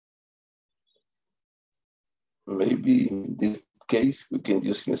use, maybe in this case, we can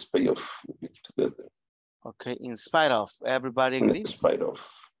use in spite of together. Okay, in spite of, everybody agrees? In spite of.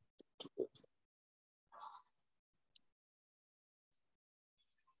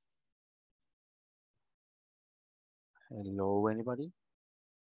 Hello, anybody?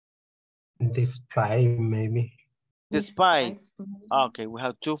 Despite, maybe. Despite. Okay, we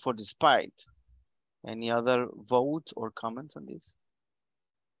have 2 for despite. Any other vote or comments on this?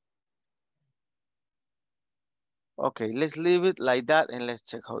 Okay, let's leave it like that and let's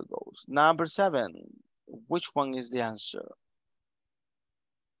check how it goes. Number 7, which one is the answer?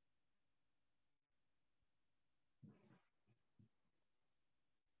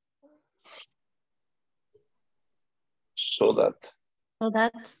 So that.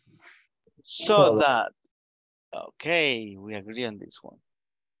 So that. Okay, we agree on this one.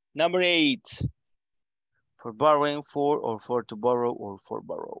 Number 8, for borrowing, for or for to borrow or for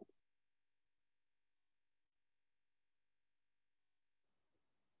borrow.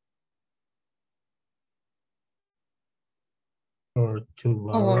 Or to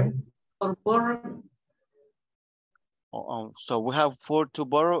borrow. Or borrow. So we have for to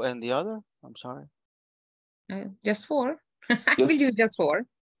borrow and the other? I'm sorry. Just for. I will use just for.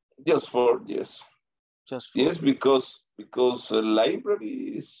 Just for, yes. Just for. Yes, because a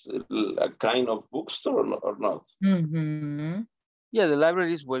library is a kind of bookstore or not? Yeah, the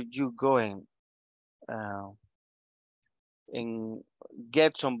library is where you go in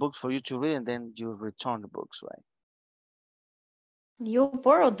get some books for you to read and then you return the books, right? You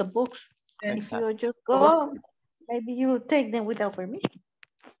borrowed the books. Exactly. If you just go, maybe you take them without permission.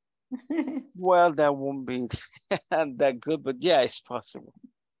 Well, that won't be that good, but yeah, it's possible.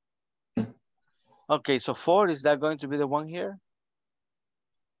 Okay, so 4, is that going to be the one here?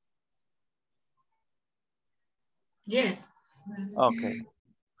 Yes. Okay,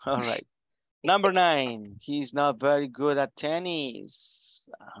 all right. Number 9, he's not very good at tennis.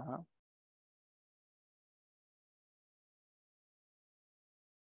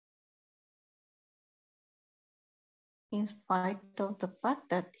 In spite of the fact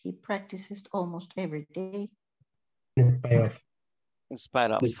that he practices almost every day. In spite of. In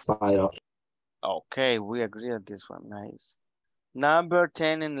spite of. In spite of. Okay, we agree on this one, nice. Number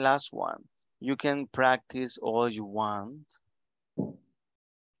 10 and last one. You can practice all you want.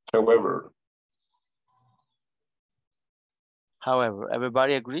 However. However,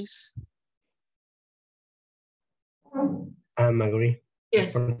 everybody agrees? Agree.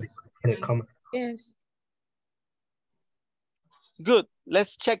 Yes. For the comma. Yes. Good,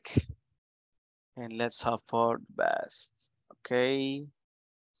 let's check. And let's hope for the best. Okay.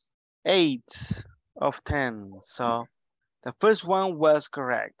 8 of 10. So the first one was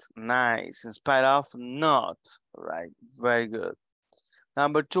correct. Nice. In spite of, not. Right. Very good.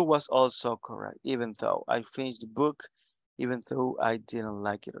 Number 2 was also correct. Even though I finished the book, even though I didn't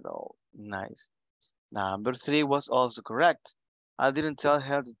like it at all. Nice. Number 3 was also correct. I didn't tell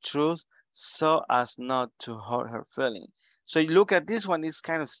her the truth so as not to hurt her feeling. So you look at this one, it's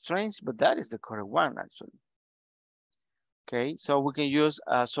kind of strange, but that is the correct one actually. Okay, so we can use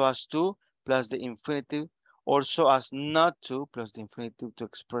so as to plus the infinitive, or so as not to plus the infinitive to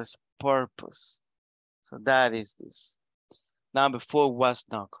express purpose. So that is this. Number 4 was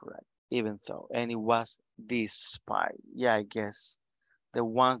not correct, even though, and it was despite. Yeah, I guess the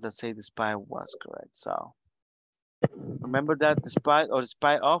ones that say despite was correct. So remember that despite or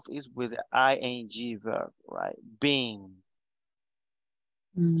despite of is with the ing verb, right? Being.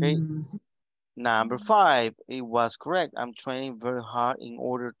 Okay. Number 5, it was correct. I'm training very hard in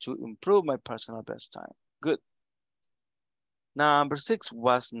order to improve my personal best time. Good. Number 6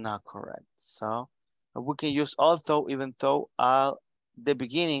 was not correct. So we can use although, even though, at the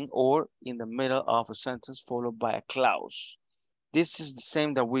beginning or in the middle of a sentence followed by a clause. This is the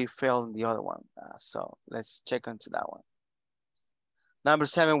same that we failed in the other one. So let's check into that one. Number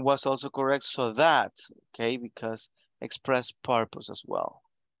 7 was also correct. So that, okay, because express purpose as well.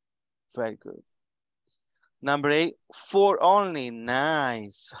 Very good. Number 8, for only,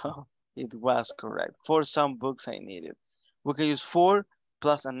 nice. It was correct. For some books I needed. We can use for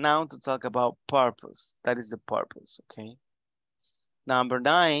plus a noun to talk about purpose. That is the purpose, okay? Number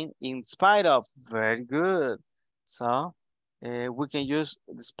 9, in spite of, very good. So we can use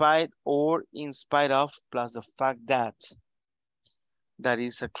despite or in spite of plus the fact that. That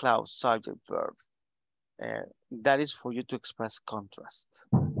is a clause, subject, verb. That is for you to express contrast.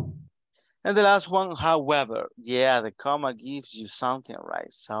 And the last one, however, yeah, the comma gives you something,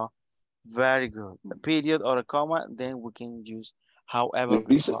 right? So very good. A period or a comma, then we can use however.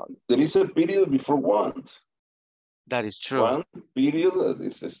 There is a period before want. That is true. One period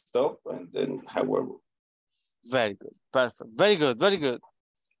is a stop and then however. Very good. Perfect. Very good. Very good.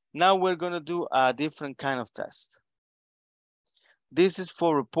 Now we're going to do a different kind of test. This is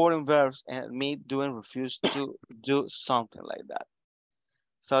for reporting verbs and me doing refuse to do something like that.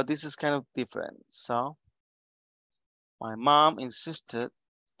 So this is kind of different. So my mom insisted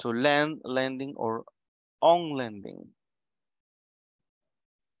to lend, lending, or on lending.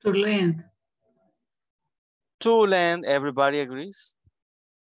 To lend. To lend, everybody agrees?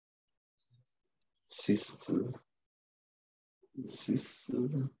 Insisted.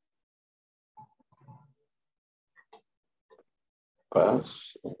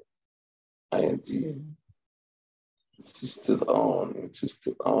 Past. ING. Insisted on.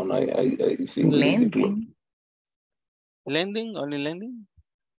 I think Lending. Lending, only lending?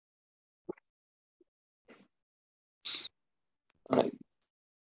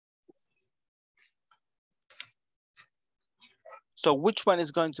 So which one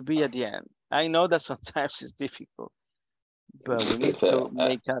is going to be at the end? I know that sometimes it's difficult, but we need to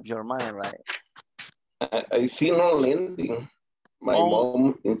make up your mind, right? I feel on lending. My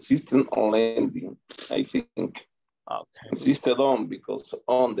mom insisted on lending, I think. Okay. Insisted on because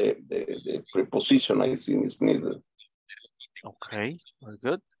on the preposition I think is needed. Okay, very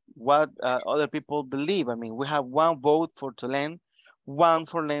good. What other people believe? I mean, we have one vote for to lend, one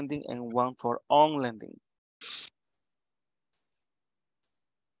for lending, and one for on lending.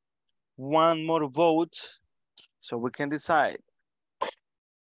 One more vote, so we can decide.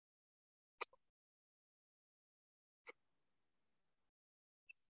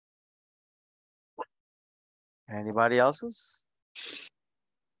 Anybody else's?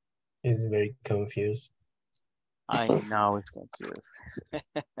 It's very confused. I know it's confused.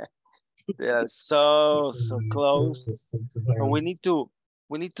 They are so close. But we need to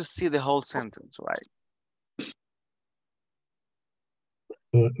see the whole sentence, right?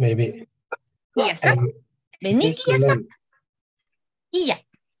 Maybe. Yes. Yeah.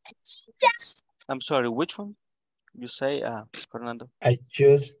 I'm sorry, which one? You say, Fernando? I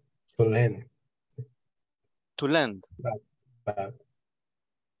choose to lend. To lend. But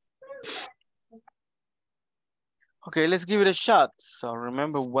Okay, let's give it a shot. So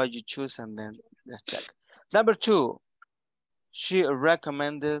remember what you choose and then let's check. Number 2, she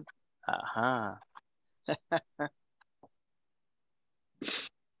recommended,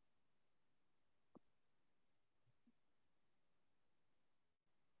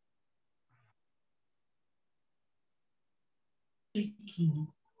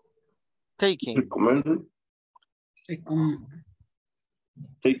 taking. Recommended.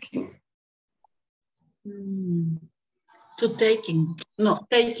 Taking. To taking. No,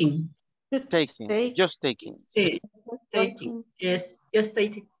 taking. Taking. Just taking. Sí, taking. Yes, just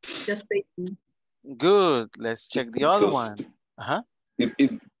taking. Just taking. Good. Let's check the other one.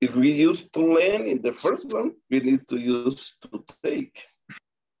 If we use to learn in the first one, we need to use to take.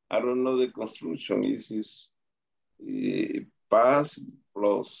 I don't know the construction is past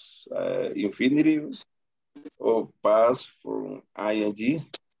plus infinitive or past from ing.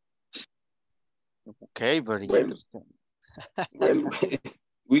 Okay, very interesting. Well,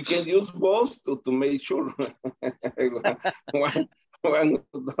 we can use both to make sure. one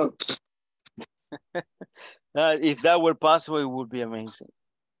if that were possible, it would be amazing.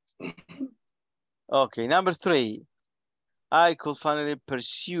 Okay, number 3. I could finally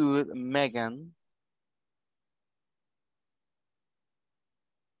pursue Megan.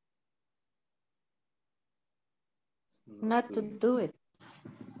 Not to do it.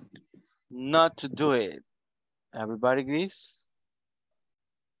 Not to do it. Everybody agrees?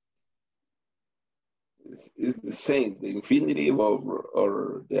 It's the same, the infinitive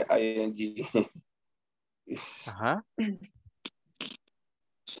or the ing.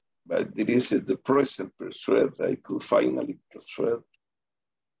 But it is the present persuade. I could finally persuade.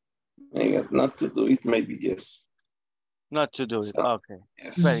 Maybe not to do it, maybe yes. Not to do it, okay.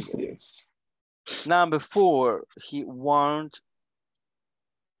 Yes, very good. Yes. Number 4, he warned.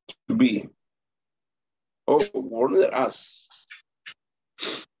 To be. Oh, warned us.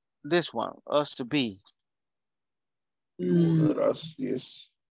 This one, us to be. Warned us, yes.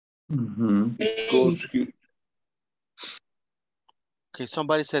 Because okay,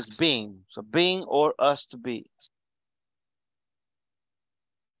 somebody says being. So being or us to be.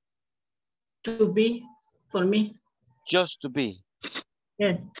 To be, for me. Just to be.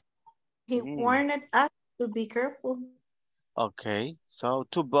 Yes. He warned us to be careful. Okay, so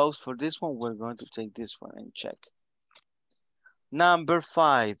 2 votes for this one. We're going to take this one and check. Number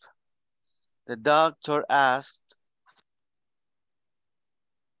 5. The doctor asked.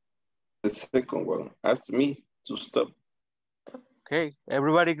 The second one asked me to stop. Okay,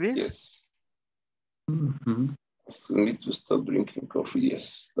 everybody agrees? Yes. Asked me to stop drinking coffee.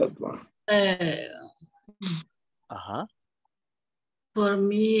 Yes, that one. For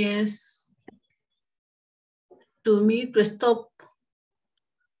me is to me to stop.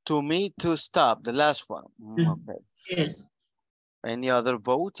 To me to stop, the last one. Okay. Yes. Any other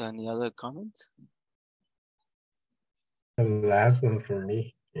vote? Any other comments? The last one for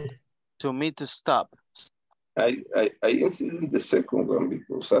me. To me to stop. I insist in the second one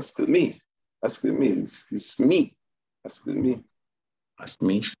because asking me it's me asking me. Ask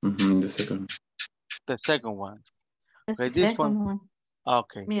me. The second. The second one. Okay, The this one. one.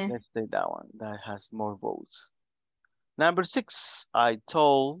 Okay, Yeah. let's take that one. That has more votes. Number 6, I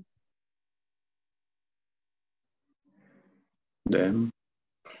told. Them.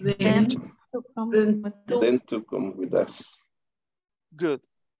 Them to come with us. Good.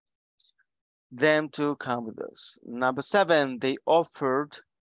 Them to come with us. Number 7, they offered.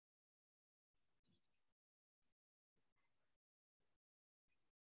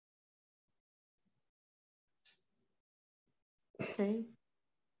 Okay.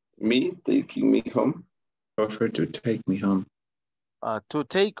 Me taking me home. Offer to take me home. To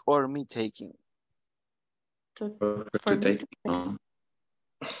take or me taking? Offer to take me home.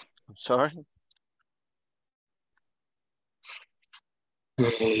 I'm sorry.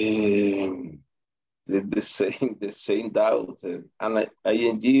 The same doubt. An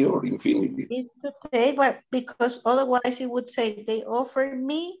ing or infinity. It's to take, but because otherwise it would say they offered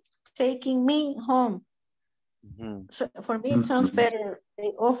me taking me home. So for me, it sounds better.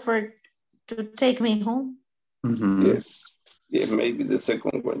 They offered to take me home. Yes. Yeah, maybe the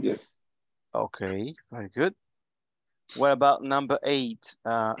second one, yes. Okay, very good. What about number 8?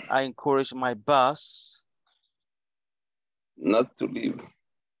 I encourage my boss Not to leave.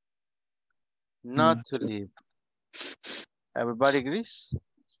 not to leave. Everybody agrees?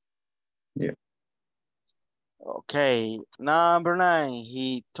 Yeah. Okay, number 9.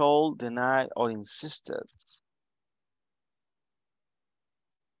 He told, denied, or insisted.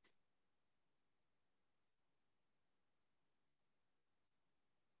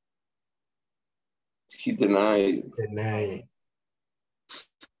 He denied. Deny.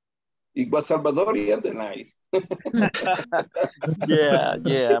 It was Salvadorian denied. Yeah,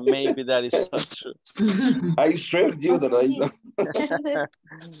 maybe that is so true. I swear you that I know.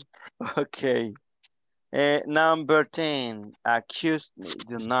 Okay. Number 10, accused me,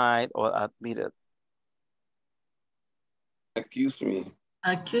 denied, or admitted. Accuse me.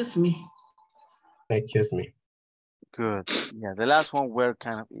 Accuse me. Excuse me. Good. Yeah, the last one were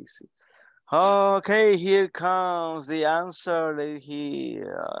kind of easy. Okay, here comes the answer right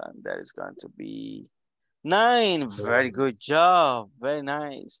here. That is going to be 9. Very good job. Very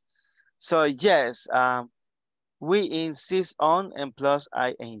nice. So yes, we insist on and plus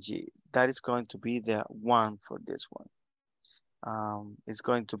ing. That is going to be the one for this one. It's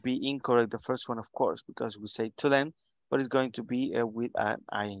going to be incorrect, the first one, of course, because we say to lend, but it's going to be with an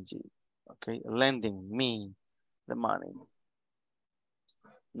ing. Okay, lending me the money.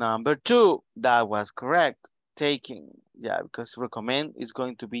 Number 2, that was correct. Taking, yeah, because recommend is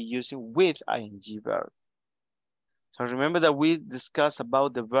going to be using with ing verb. So remember that we discussed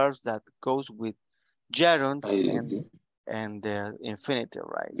about the verbs that goes with gerunds and the infinitive,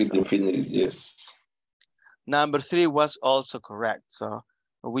 right? With infinitive, yes. Number 3 was also correct. So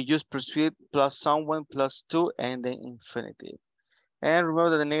we use pursuit plus someone plus to and the infinitive. And remember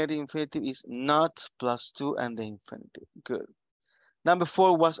that the negative infinitive is not plus to and the infinitive. Good. Number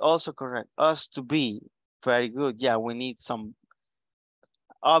 4 was also correct. Us to be. Very good. Yeah, we need some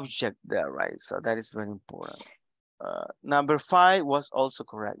object there, right? So that is very important. Number 5 was also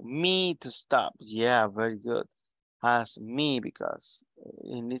correct. Me to stop. Yeah, very good. Has me because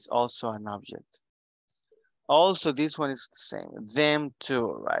it needs also an object. Also, this one is the same. Them to,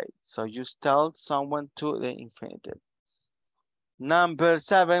 right? So you tell someone to the infinitive. Number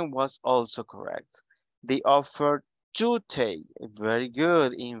 7 was also correct. They offered to take. Very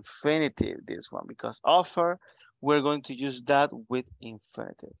good. Infinitive, this one, because offer, we're going to use that with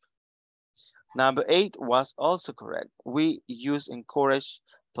infinitive. Number 8 was also correct. We use encourage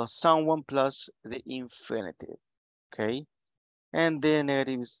plus someone plus the infinitive. Okay. And the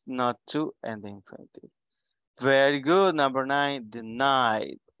negative is not to and the infinitive. Very good. Number 9,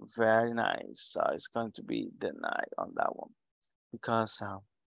 denied. Very nice. So it's going to be denied on that one because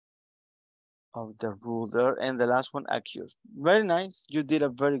of the rule there. And the last one, accused. Very nice. You did a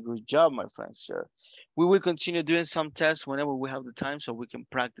very good job, my friends, sir. We will continue doing some tests whenever we have the time so we can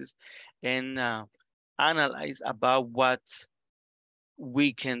practice and analyze about what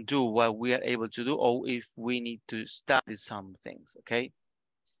we can do, what we are able to do, or if we need to study some things, okay?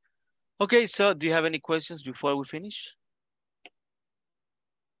 Okay, so do you have any questions before we finish?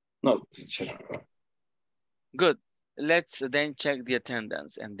 No, teacher. Good. Let's then check the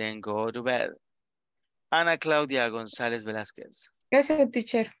attendance and then go to bed. Ana Claudia González Velázquez. Present,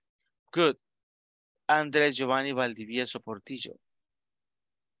 teacher. Good. Andrés Giovanni Valdivieso Portillo.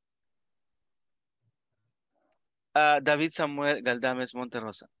 David Samuel Galdames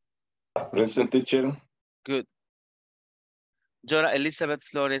Monterrosa. Present, teacher. Good. Jora Elizabeth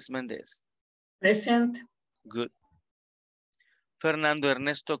Flores Méndez. Present. Good. Fernando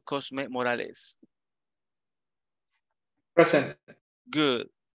Ernesto Cosme Morales. Present. Good.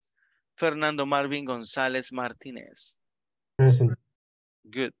 Fernando Marvin González Martínez. Present.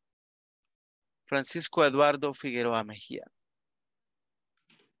 Good. Francisco Eduardo Figueroa Mejía.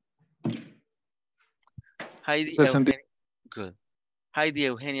 Heidi Eugenia. Good. Heidi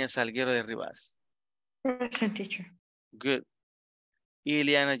Eugenia Salguero de Rivas. Present, teacher. Good.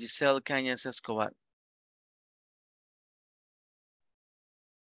 Ileana Giselle Cañas Escobar.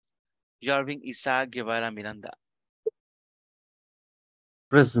 Jarvin Isaac Guevara Miranda.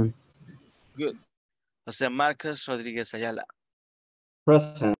 Present. Good. José Marcos Rodríguez Ayala.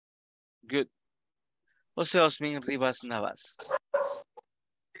 Present. Good. José Osmin Rivas Navas.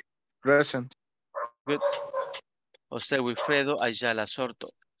 Present. Good. José Wilfredo Ayala Sorto.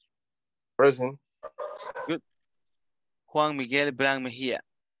 Present. Good. Juan Miguel Bran Mejía.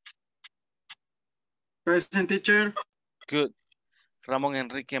 Present, teacher. Good. Ramón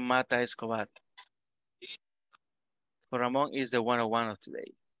Enrique Mata Escobar. Ramón is the 101 of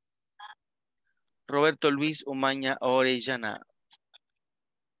today. Roberto Luis Umaña Orellana.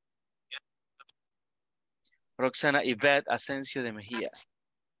 Roxana Yvette Asensio de Mejía.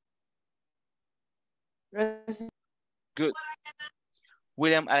 Present. Good.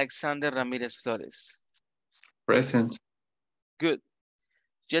 William Alexander Ramírez Flores. Present. Good.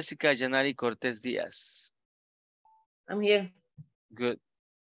 Jessica Yanari Cortés Díaz. I'm here. Good.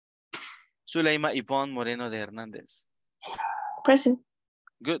 Zuleima Ivonne Moreno de Hernández. Present.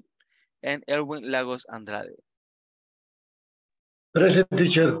 Good. And Erwin Lagos Andrade. Present,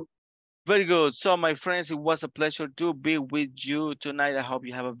 teacher. Very good. So, my friends, it was a pleasure to be with you tonight. I hope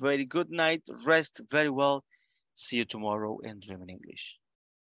you have a very good night. Rest very well. See you tomorrow and dream in English.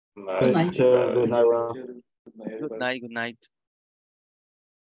 Good night. Good night. Good night. Good night.